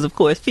again, right? Because, of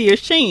course,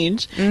 fears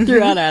change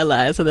throughout our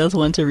lives. So that's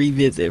one to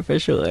revisit for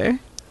sure.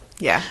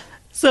 Yeah.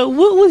 So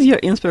what was your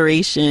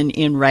inspiration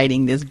in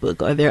writing this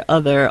book? Are there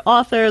other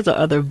authors or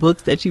other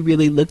books that you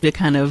really looked to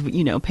kind of,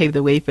 pave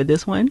the way for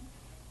this one?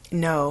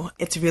 No,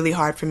 it's really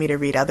hard for me to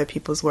read other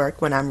people's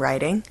work when I'm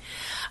writing.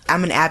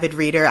 I'm an avid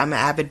reader. I'm an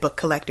avid book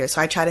collector.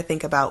 So I try to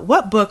think about,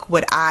 what book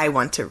would I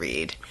want to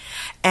read?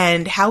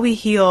 And How We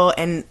Heal,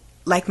 and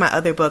like my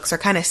other books, are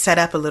kind of set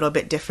up a little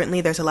bit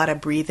differently. There's a lot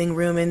of breathing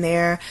room in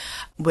there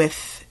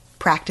with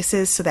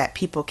practices so that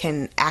people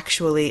can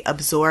actually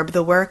absorb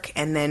the work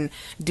and then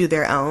do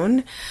their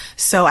own.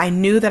 So I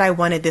knew that I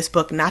wanted this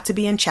book not to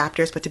be in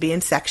chapters, but to be in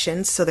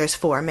sections. So there's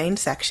 4 main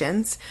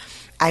sections.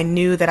 I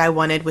knew that I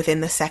wanted within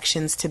the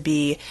sections to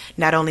be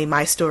not only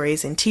my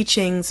stories and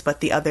teachings, but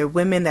the other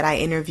women that I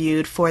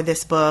interviewed for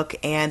this book,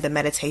 and the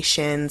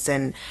meditations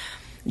and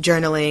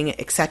journaling,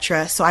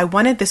 etc. So I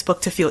wanted this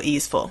book to feel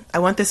easeful. I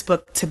want this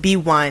book to be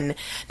one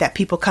that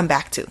people come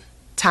back to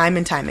time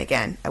and time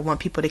again. I want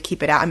people to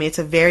keep it out. I mean, it's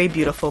a very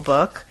beautiful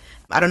book.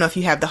 I don't know if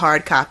you have the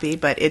hard copy,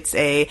 but it's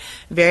a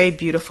very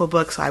beautiful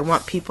book. So I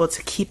want people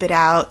to keep it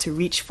out, to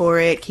reach for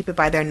it, keep it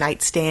by their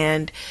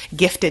nightstand,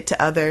 gift it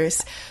to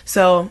others.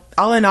 So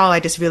all in all, I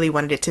just really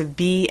wanted it to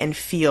be and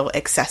feel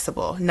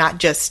accessible, not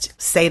just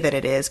say that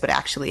it is, but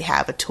actually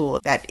have a tool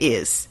that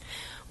is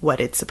what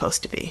it's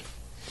supposed to be.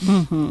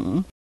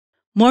 Mm-hmm.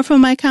 More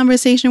from my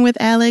conversation with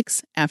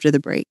Alex after the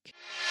break.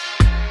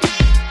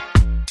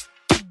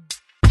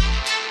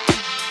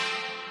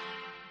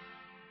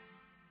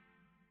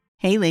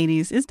 Hey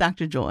ladies, it's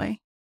Dr. Joy.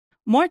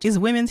 March is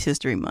Women's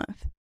History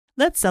Month.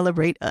 Let's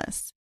celebrate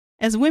us.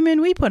 As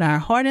women, we put our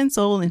heart and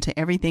soul into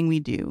everything we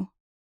do.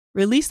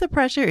 Release the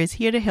Pressure is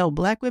here to help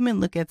Black women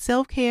look at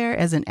self-care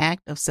as an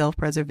act of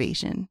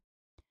self-preservation.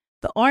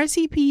 The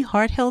RCP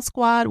Heart Health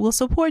Squad will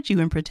support you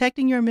in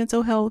protecting your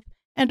mental health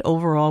and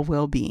overall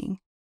well-being.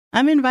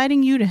 I'm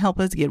inviting you to help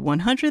us get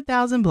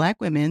 100,000 Black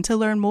women to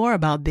learn more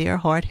about their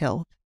heart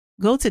health.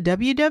 Go to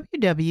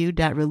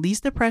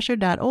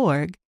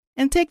www.releasethepressure.org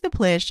and take the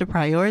pledge to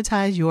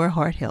prioritize your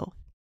heart health.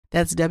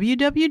 That's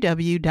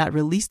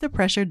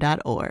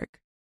www.releasethepressure.org.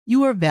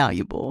 You are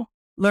valuable.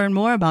 Learn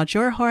more about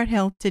your heart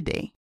health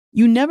today.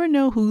 You never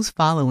know who's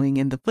following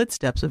in the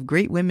footsteps of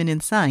great women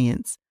in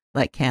science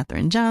like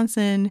Katherine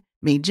Johnson,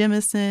 Mae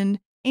Jemison,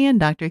 and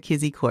Dr.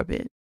 Kizzy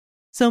Corbett.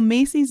 So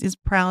Macy's is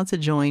proud to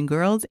join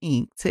Girls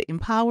Inc. to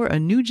empower a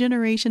new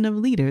generation of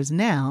leaders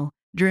now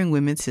during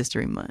Women's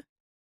History Month.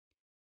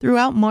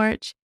 Throughout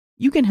March,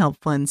 you can help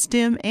fund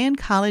STEM and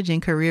college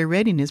and career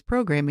readiness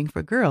programming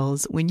for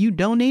girls when you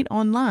donate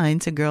online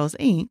to Girls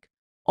Inc.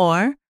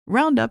 or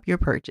round up your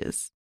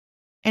purchase.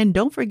 And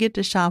don't forget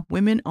to shop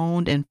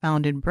women-owned and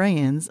founded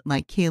brands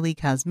like Kaylee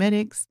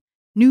Cosmetics,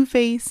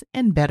 NuFace,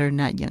 and Better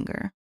Not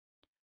Younger.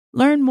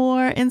 Learn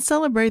more and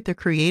celebrate the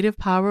creative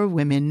power of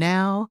women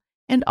now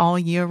and all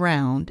year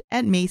round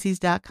at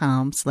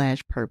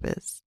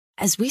Macys.com/purpose.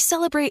 As we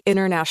celebrate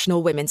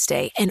International Women's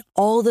Day and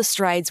all the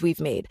strides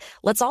we've made,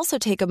 let's also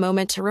take a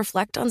moment to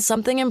reflect on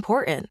something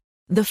important: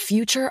 the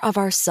future of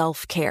our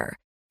self-care.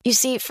 You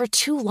see, for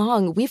too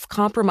long, we've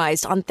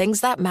compromised on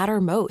things that matter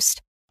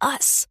most,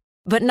 us.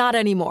 But not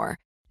anymore.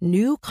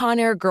 New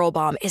Conair Girl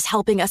Bomb is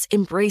helping us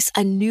embrace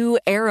a new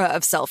era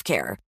of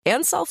self-care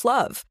and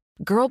self-love.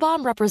 Girl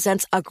Bomb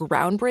represents a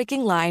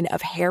groundbreaking line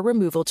of hair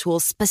removal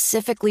tools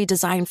specifically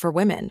designed for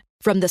women.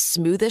 From the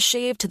smoothest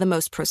shave to the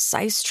most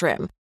precise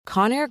trim,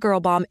 Conair Girl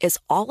Bomb is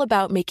all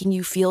about making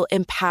you feel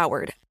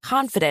empowered,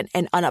 confident,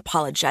 and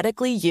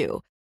unapologetically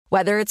you.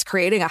 Whether it's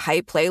creating a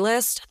hype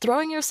playlist,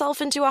 throwing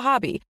yourself into a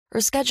hobby, or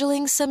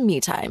scheduling some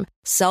me time,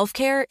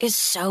 self-care is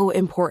so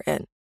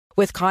important.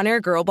 With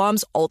Conair Girl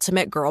Bomb's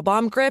ultimate Girl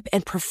Bomb grip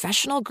and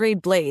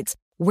professional-grade blades,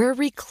 we're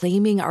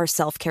reclaiming our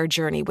self-care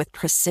journey with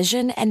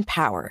precision and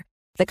power.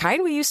 The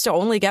kind we used to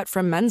only get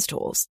from Men's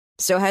Tools.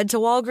 So head to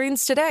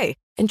Walgreens today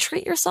and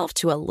treat yourself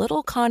to a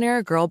little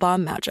Conair Girl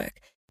Bomb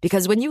magic.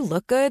 Because when you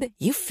look good,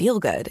 you feel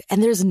good,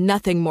 and there's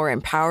nothing more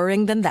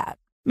empowering than that.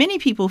 Many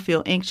people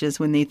feel anxious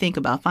when they think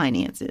about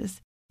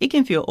finances. It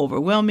can feel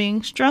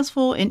overwhelming,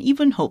 stressful, and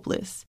even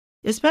hopeless,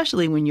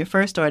 especially when you're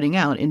first starting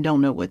out and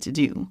don't know what to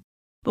do.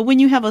 But when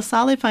you have a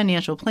solid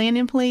financial plan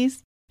in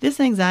place, this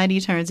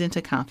anxiety turns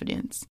into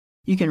confidence.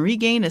 You can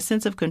regain a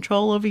sense of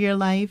control over your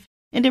life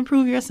and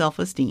improve your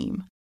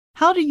self-esteem.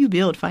 How do you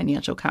build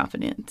financial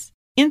confidence?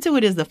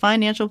 Intuit is the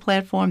financial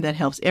platform that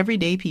helps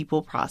everyday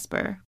people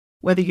prosper.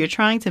 Whether you're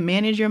trying to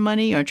manage your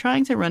money or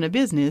trying to run a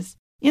business,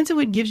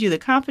 Intuit gives you the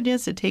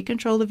confidence to take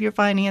control of your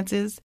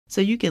finances so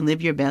you can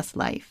live your best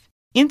life.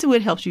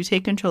 Intuit helps you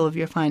take control of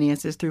your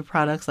finances through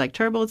products like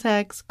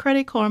TurboTax,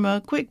 Credit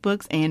Karma,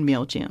 QuickBooks, and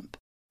MailChimp.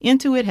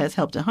 Intuit has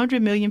helped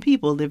 100 million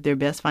people live their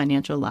best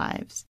financial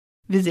lives.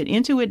 Visit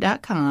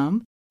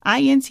Intuit.com,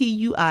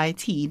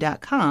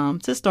 Intuit.com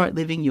to start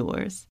living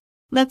yours.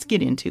 Let's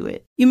get into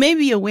it. You may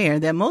be aware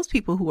that most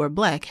people who are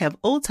Black have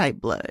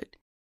O-type blood.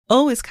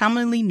 O is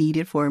commonly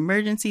needed for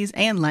emergencies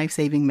and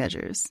life-saving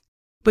measures.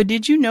 But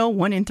did you know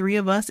 1 in 3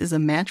 of us is a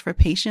match for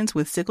patients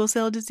with sickle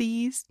cell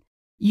disease?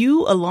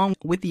 You, along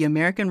with the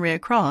American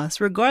Red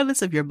Cross,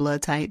 regardless of your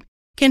blood type,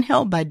 can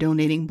help by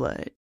donating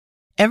blood.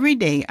 Every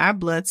day, our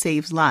blood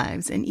saves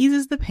lives and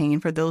eases the pain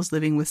for those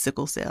living with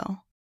sickle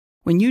cell.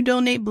 When you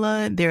donate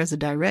blood, there is a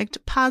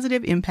direct,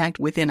 positive impact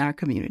within our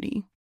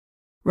community.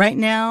 Right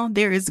now,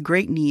 there is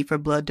great need for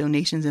blood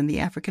donations in the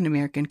African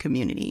American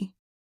community.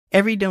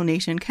 Every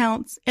donation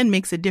counts and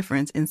makes a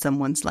difference in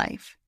someone's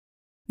life.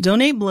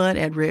 Donate blood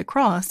at Red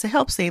Cross to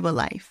help save a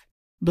life.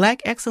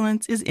 Black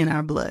excellence is in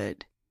our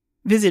blood.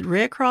 Visit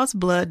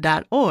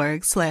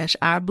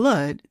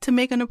redcrossblood.org/ourblood to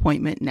make an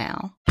appointment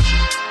now.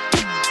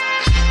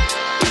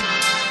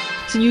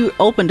 So you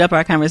opened up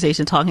our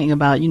conversation talking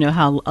about,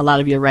 how a lot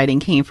of your writing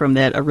came from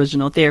that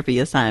original therapy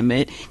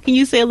assignment. Can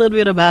you say a little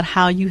bit about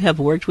how you have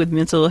worked with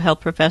mental health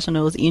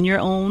professionals in your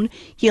own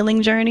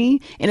healing journey?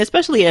 And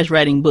especially as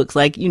writing books,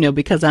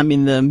 because I'm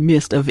in the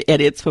midst of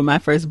edits for my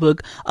first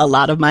book, a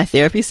lot of my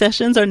therapy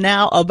sessions are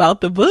now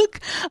about the book.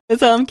 And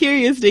so I'm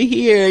curious to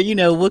hear,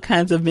 what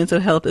kinds of mental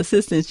health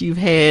assistance you've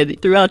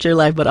had throughout your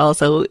life, but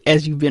also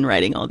as you've been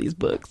writing all these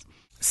books.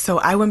 So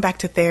I went back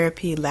to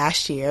therapy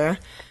last year,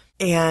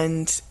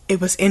 and it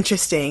was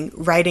interesting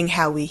writing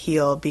How We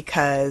Heal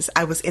because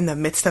I was in the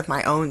midst of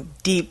my own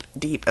deep,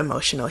 deep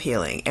emotional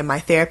healing. And my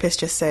therapist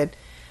just said,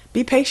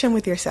 be patient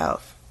with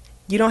yourself.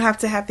 You don't have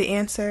to have the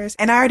answers.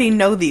 And I already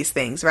know these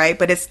things, right?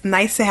 But it's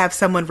nice to have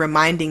someone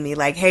reminding me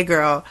like, hey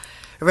girl,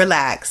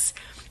 relax.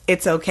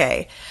 It's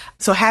okay.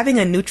 So having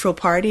a neutral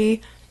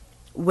party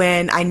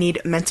when I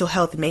need mental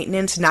health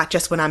maintenance, not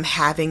just when I'm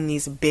having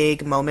these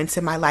big moments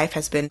in my life,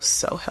 has been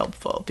so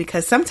helpful,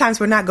 because sometimes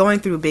we're not going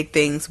through big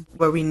things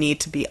where we need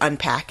to be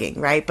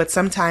unpacking, right? But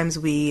sometimes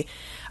we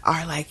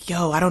are like,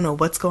 yo, I don't know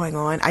what's going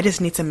on. I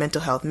just need some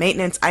mental health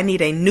maintenance. I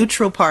need a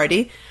neutral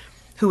party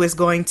who is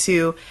going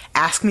to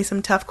ask me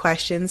some tough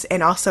questions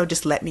and also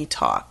just let me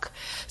talk.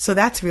 So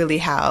that's really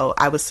how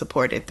I was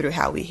supported through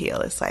How We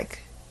Heal. It's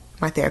like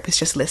my therapist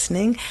just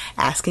listening,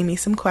 asking me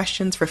some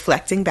questions,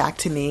 reflecting back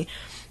to me,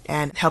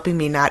 and helping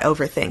me not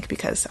overthink,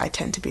 because I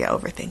tend to be an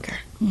overthinker.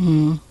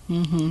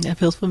 That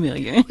feels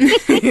familiar.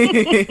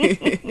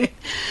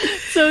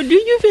 So do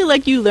you feel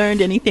like you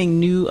learned anything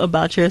new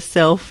about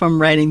yourself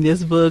from writing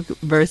this book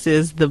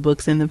versus the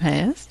books in the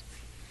past?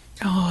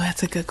 Oh,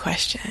 that's a good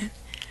question.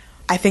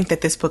 I think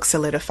that this book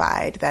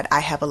solidified that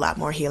I have a lot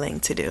more healing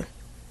to do,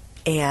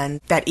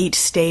 and that each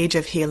stage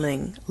of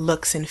healing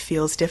looks and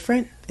feels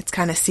different. It's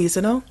kind of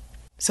seasonal.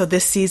 So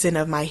this season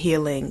of my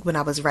healing, when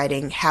I was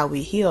writing How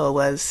We Heal,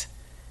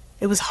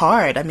 it was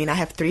hard. I mean, I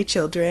have 3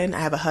 children. I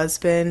have a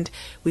husband.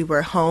 We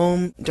were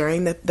home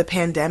during the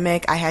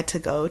pandemic. I had to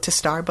go to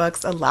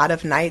Starbucks a lot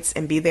of nights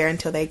and be there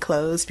until they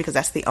closed, because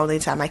that's the only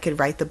time I could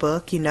write the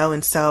book,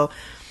 And so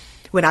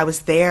when I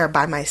was there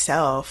by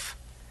myself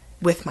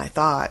with my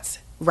thoughts,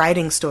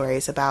 writing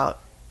stories about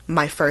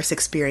my first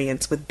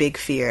experience with big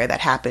fear that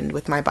happened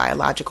with my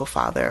biological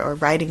father, or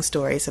writing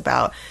stories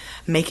about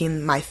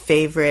making my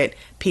favorite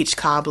peach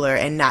cobbler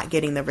and not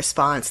getting the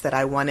response that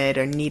I wanted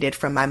or needed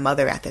from my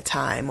mother at the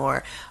time,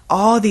 or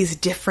all these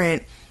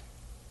different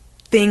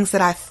things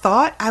that I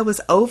thought I was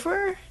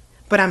over,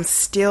 but I'm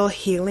still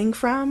healing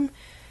from.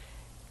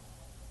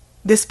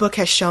 This book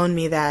has shown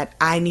me that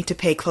I need to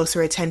pay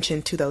closer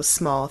attention to those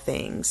small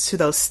things, to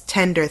those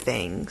tender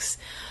things,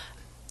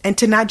 and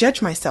to not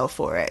judge myself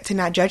for it, to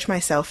not judge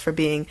myself for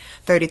being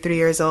 33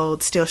 years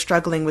old, still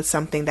struggling with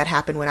something that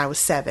happened when I was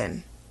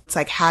 7. It's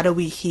like, how do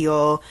we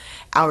heal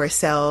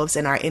ourselves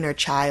and our inner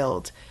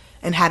child?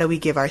 And how do we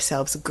give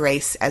ourselves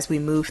grace as we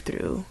move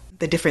through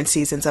the different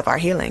seasons of our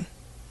healing?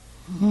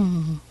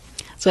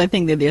 So I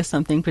think that there's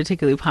something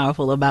particularly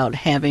powerful about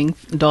having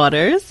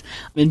daughters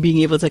and being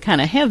able to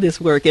kind of have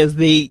this work as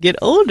they get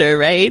older,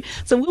 right?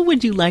 So what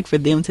would you like for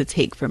them to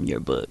take from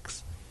your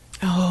books?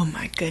 Oh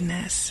my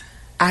goodness.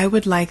 I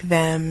would like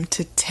them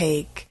to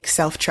take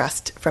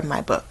self-trust from my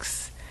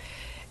books,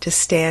 to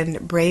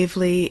stand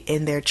bravely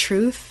in their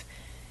truth,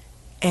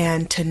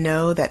 and to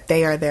know that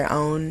they are their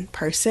own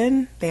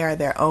person. They are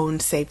their own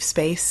safe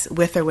space,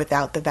 with or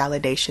without the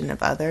validation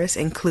of others,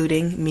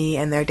 including me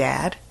and their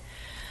dad.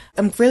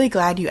 I'm really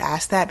glad you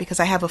asked that, because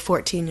I have a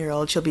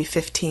 14-year-old. She'll be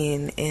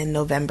 15 in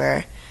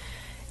November.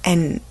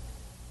 And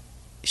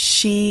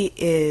she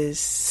is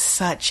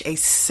such a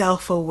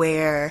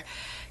self-aware,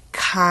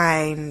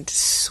 kind,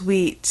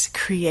 sweet,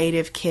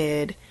 creative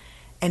kid.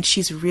 And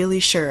she's really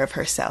sure of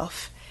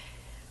herself.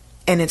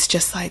 And it's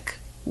just like,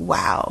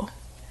 wow.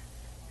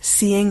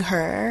 Seeing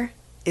her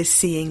is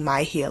seeing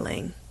my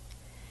healing.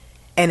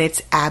 And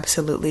it's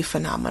absolutely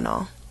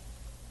phenomenal.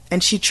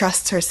 And she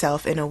trusts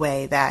herself in a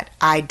way that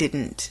I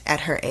didn't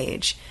at her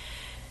age.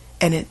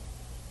 And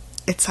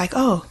it's like,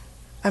 oh,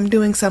 I'm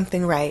doing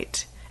something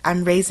right.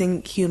 I'm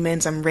raising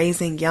humans. I'm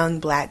raising young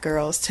Black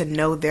girls to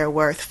know their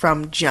worth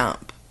from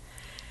jump.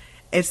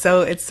 It's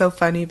so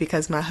funny,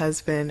 because my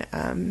husband,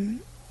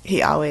 he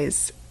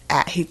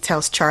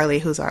tells Charlie,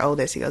 who's our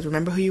oldest, he goes,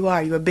 remember who you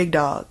are. You're a big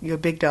dog. You're a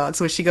big dog.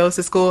 So when she goes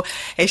to school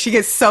and she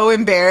gets so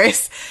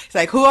embarrassed, he's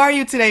like, who are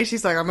you today?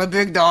 She's like, I'm a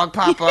big dog,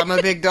 Papa. I'm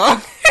a big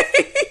dog.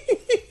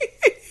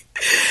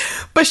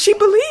 But she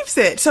believes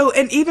it. So,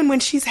 and even when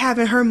she's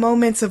having her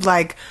moments of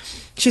like,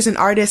 she's an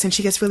artist and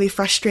she gets really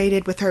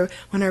frustrated with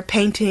when her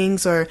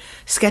paintings or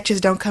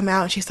sketches don't come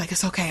out, and she's like,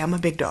 it's okay, I'm a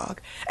big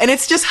dog. And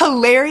it's just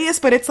hilarious,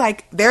 but it's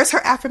like, there's her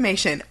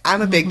affirmation.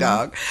 I'm a big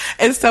dog.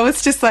 And so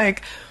it's just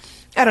like,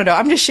 I don't know.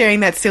 I'm just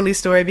sharing that silly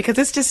story because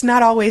it's just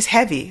not always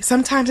heavy.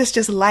 Sometimes it's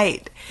just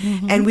light.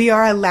 And we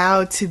are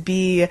allowed to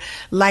be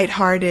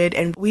lighthearted,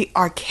 and we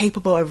are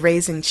capable of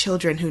raising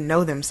children who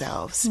know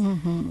themselves.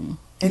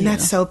 And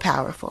that's so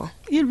powerful.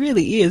 It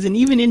really is. And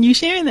even in you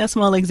sharing that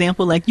small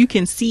example, like, you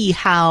can see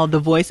how the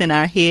voice in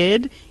our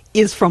head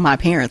is from our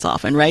parents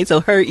often, right?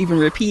 So her even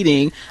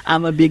repeating,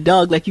 I'm a big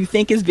dog, like, you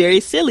think is very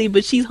silly,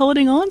 but she's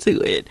holding on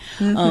to it.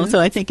 So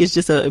I think it's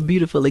just a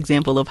beautiful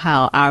example of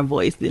how our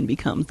voice then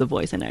becomes the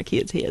voice in our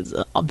kids' heads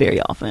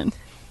very often.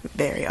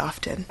 Very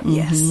often,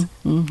 yes.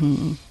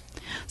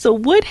 So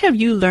what have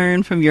you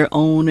learned from your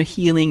own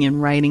healing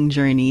and writing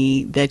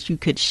journey that you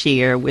could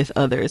share with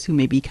others who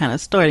may be kind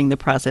of starting the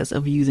process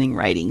of using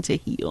writing to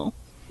heal?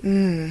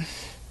 That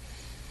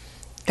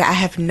I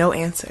have no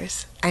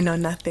answers. I know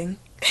nothing.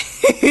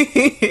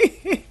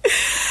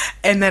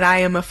 and that I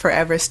am a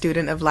forever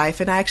student of life.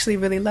 And I actually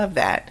really love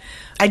that.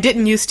 I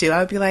didn't used to. I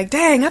would be like,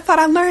 dang, I thought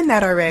I learned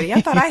that already.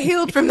 I thought I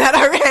healed from that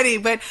already,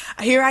 but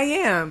here I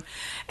am.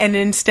 And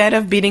instead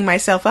of beating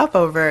myself up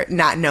over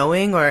not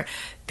knowing or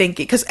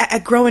thinking, because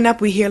growing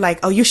up we hear like,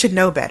 oh, you should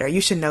know better.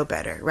 You should know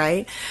better,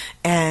 right?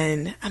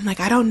 And I'm like,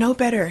 I don't know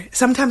better.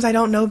 Sometimes I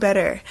don't know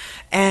better.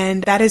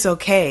 And that is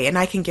okay. And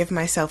I can give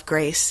myself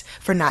grace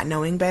for not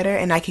knowing better.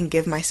 And I can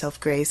give myself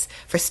grace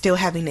for still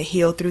having to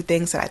heal through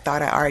things that I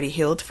thought I already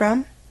healed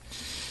from.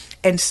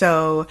 And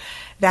so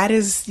that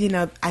is,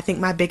 I think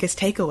my biggest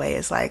takeaway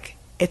is like,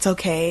 it's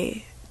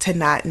okay to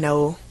not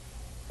know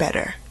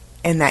better,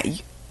 and that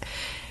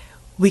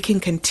we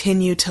can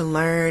continue to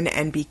learn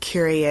and be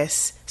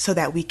curious so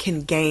that we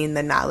can gain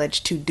the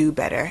knowledge to do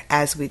better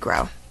as we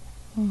grow.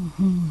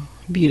 Mm-hmm.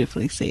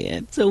 Beautifully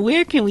said. So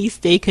where can we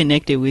stay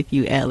connected with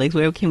you, Alex?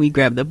 Where can we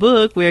grab the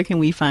book? Where can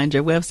we find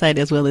your website,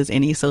 as well as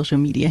any social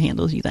media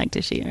handles you'd like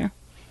to share?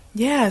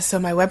 Yeah, so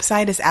my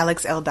website is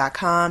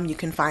alexl.com. You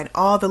can find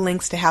all the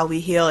links to How We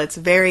Heal. It's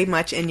very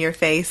much in your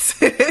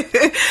face.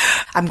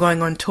 I'm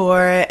going on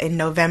tour in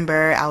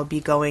November. I'll be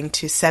going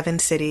to 7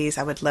 cities.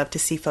 I would love to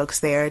see folks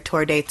there.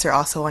 Tour dates are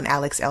also on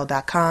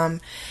alexl.com.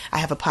 I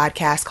have a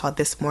podcast called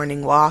This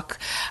Morning Walk,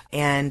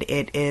 and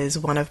it is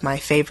one of my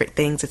favorite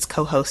things. It's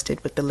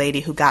co-hosted with the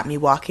lady who got me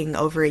walking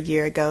over a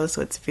year ago,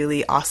 so it's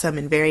really awesome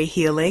and very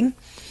healing.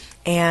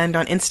 And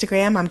on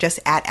Instagram, I'm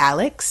just at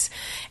Alex.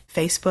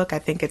 Facebook, I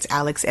think it's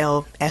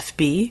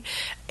AlexLFB.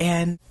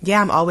 And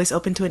yeah, I'm always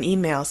open to an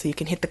email, so you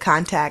can hit the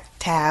contact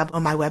tab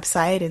on my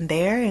website and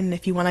there. And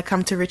if you want to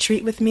come to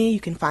retreat with me, you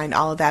can find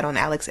all of that on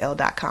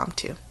alexl.com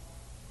too.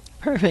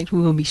 Perfect.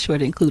 We will be sure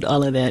to include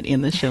all of that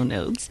in the show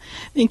notes.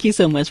 Thank you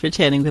so much for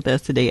chatting with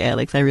us today,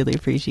 Alex. I really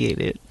appreciate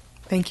it.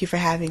 Thank you for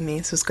having me.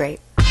 This was great.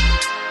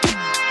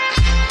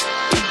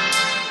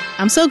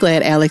 I'm so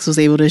glad Alex was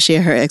able to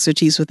share her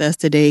expertise with us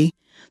today.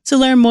 To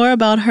learn more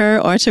about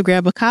her or to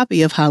grab a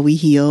copy of How We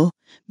Heal,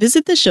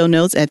 visit the show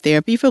notes at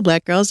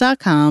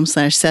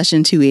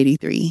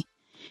therapyforblackgirls.com/session283.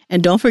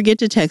 And don't forget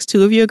to text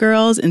 2 of your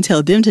girls and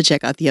tell them to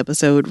check out the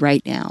episode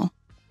right now.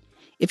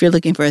 If you're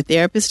looking for a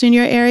therapist in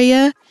your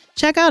area,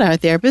 check out our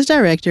therapist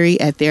directory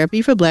at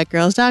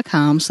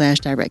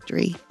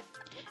therapyforblackgirls.com/directory.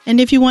 And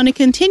if you want to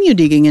continue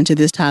digging into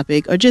this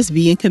topic or just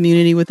be in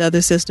community with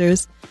other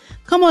sisters,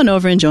 come on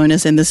over and join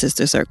us in the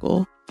Sister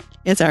Circle.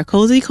 It's our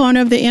cozy corner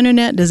of the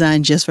internet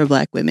designed just for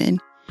Black women.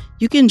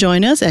 You can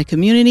join us at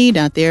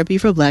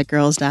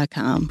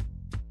community.therapyforblackgirls.com.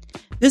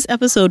 This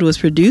episode was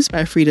produced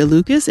by Frida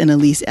Lucas and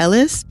Elise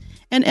Ellis,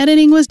 and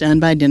editing was done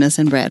by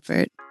Denison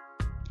Bradford.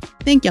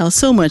 Thank y'all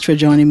so much for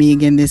joining me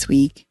again this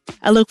week.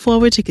 I look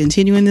forward to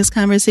continuing this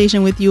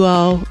conversation with you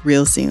all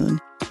real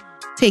soon.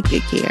 Take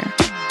good care.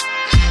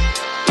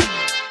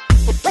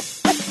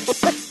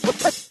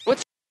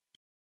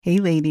 Hey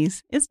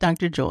ladies, it's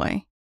Dr.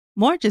 Joy.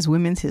 March is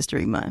Women's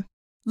History Month.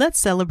 Let's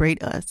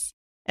celebrate us.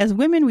 As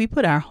women, we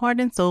put our heart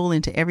and soul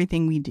into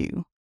everything we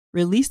do.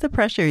 Release the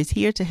Pressure is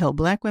here to help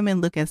Black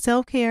women look at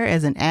self-care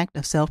as an act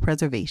of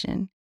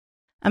self-preservation.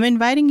 I'm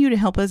inviting you to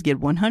help us get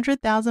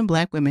 100,000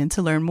 Black women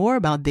to learn more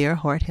about their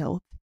heart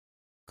health.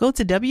 Go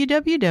to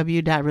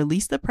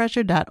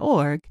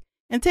www.releasethepressure.org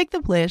and take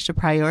the pledge to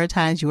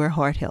prioritize your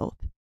heart health.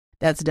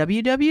 That's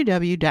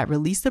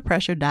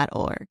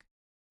www.releasethepressure.org.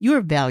 You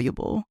are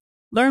valuable.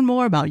 Learn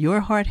more about your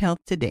heart health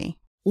today.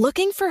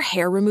 Looking for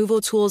hair removal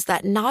tools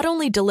that not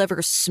only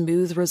deliver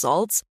smooth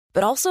results,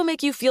 but also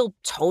make you feel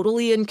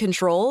totally in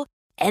control?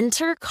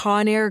 Enter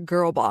Conair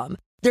Girl Bomb.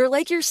 They're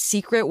like your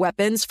secret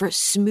weapons for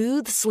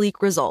smooth,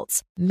 sleek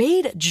results,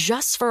 made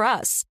just for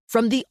us.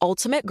 From the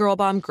ultimate Girl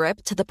Bomb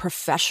grip to the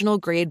professional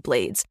grade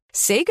blades,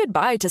 say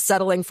goodbye to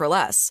settling for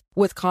less.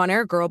 With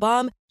Conair Girl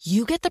Bomb,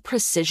 you get the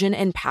precision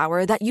and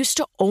power that used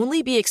to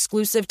only be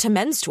exclusive to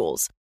men's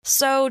tools.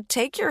 So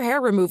take your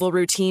hair removal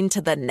routine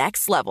to the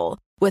next level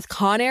with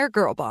Conair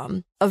Girl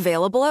Bomb,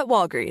 available at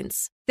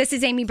Walgreens. This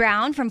is Amy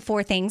Brown from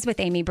 4 Things with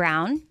Amy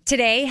Brown.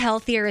 Today,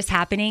 Healthier is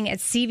happening at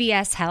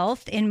CVS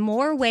Health in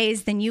more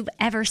ways than you've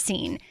ever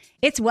seen.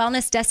 It's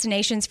wellness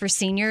destinations for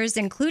seniors,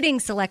 including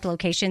select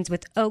locations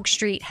with Oak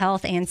Street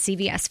Health and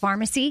CVS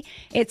Pharmacy.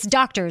 It's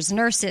doctors,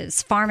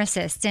 nurses,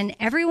 pharmacists, and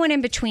everyone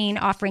in between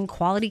offering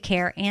quality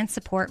care and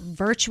support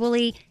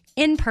virtually,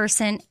 in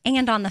person,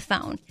 and on the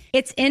phone.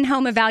 It's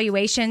in-home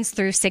evaluations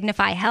through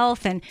Signify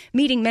Health and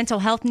meeting mental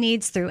health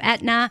needs through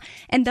Aetna.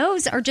 And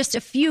those are just a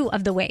few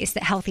of the ways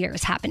that Healthier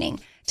is happening.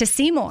 To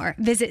see more,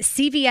 visit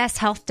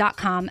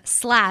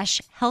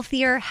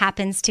cvshealth.com/healthier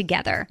happens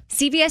together.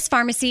 CVS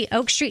Pharmacy,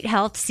 Oak Street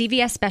Health,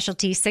 CVS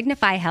Specialty,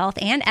 Signify Health,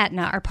 and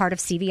Aetna are part of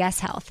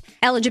CVS Health.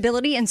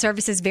 Eligibility and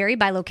services vary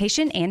by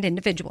location and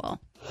individual.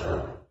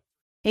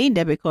 Hey,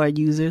 debit card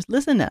users,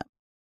 listen up.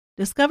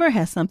 Discover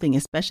has something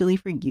especially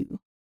for you.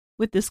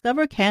 With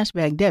Discover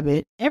Cashback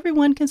Debit,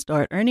 everyone can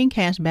start earning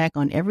cash back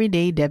on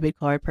everyday debit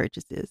card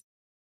purchases.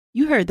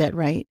 You heard that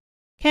right.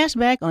 Cash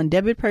back on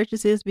debit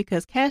purchases,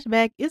 because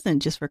cashback isn't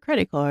just for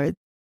credit cards.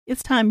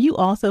 It's time you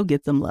also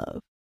get some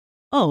love.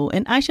 Oh,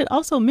 and I should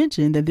also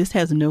mention that this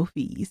has no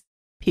fees,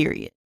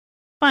 period.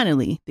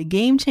 Finally, the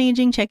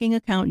game-changing checking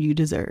account you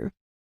deserve.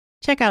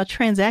 Check out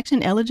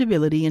transaction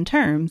eligibility and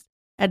terms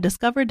at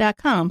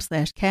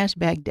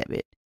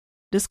discover.com/cashbackdebit.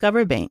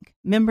 Discover Bank,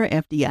 member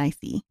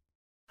FDIC.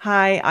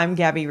 Hi, I'm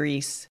Gabby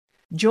Reese.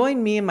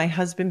 Join me and my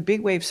husband,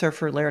 big wave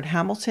surfer Laird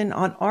Hamilton,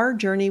 on our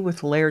journey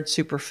with Laird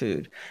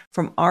Superfood.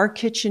 From our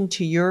kitchen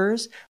to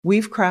yours,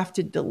 we've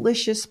crafted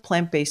delicious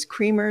plant-based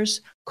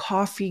creamers,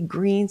 coffee,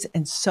 greens,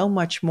 and so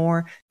much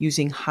more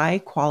using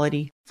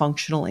high-quality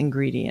functional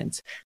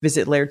ingredients.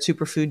 Visit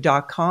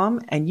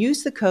lairdsuperfood.com and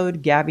use the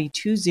code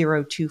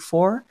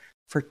GABBY2024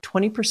 for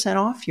 20%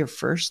 off your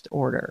first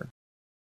order.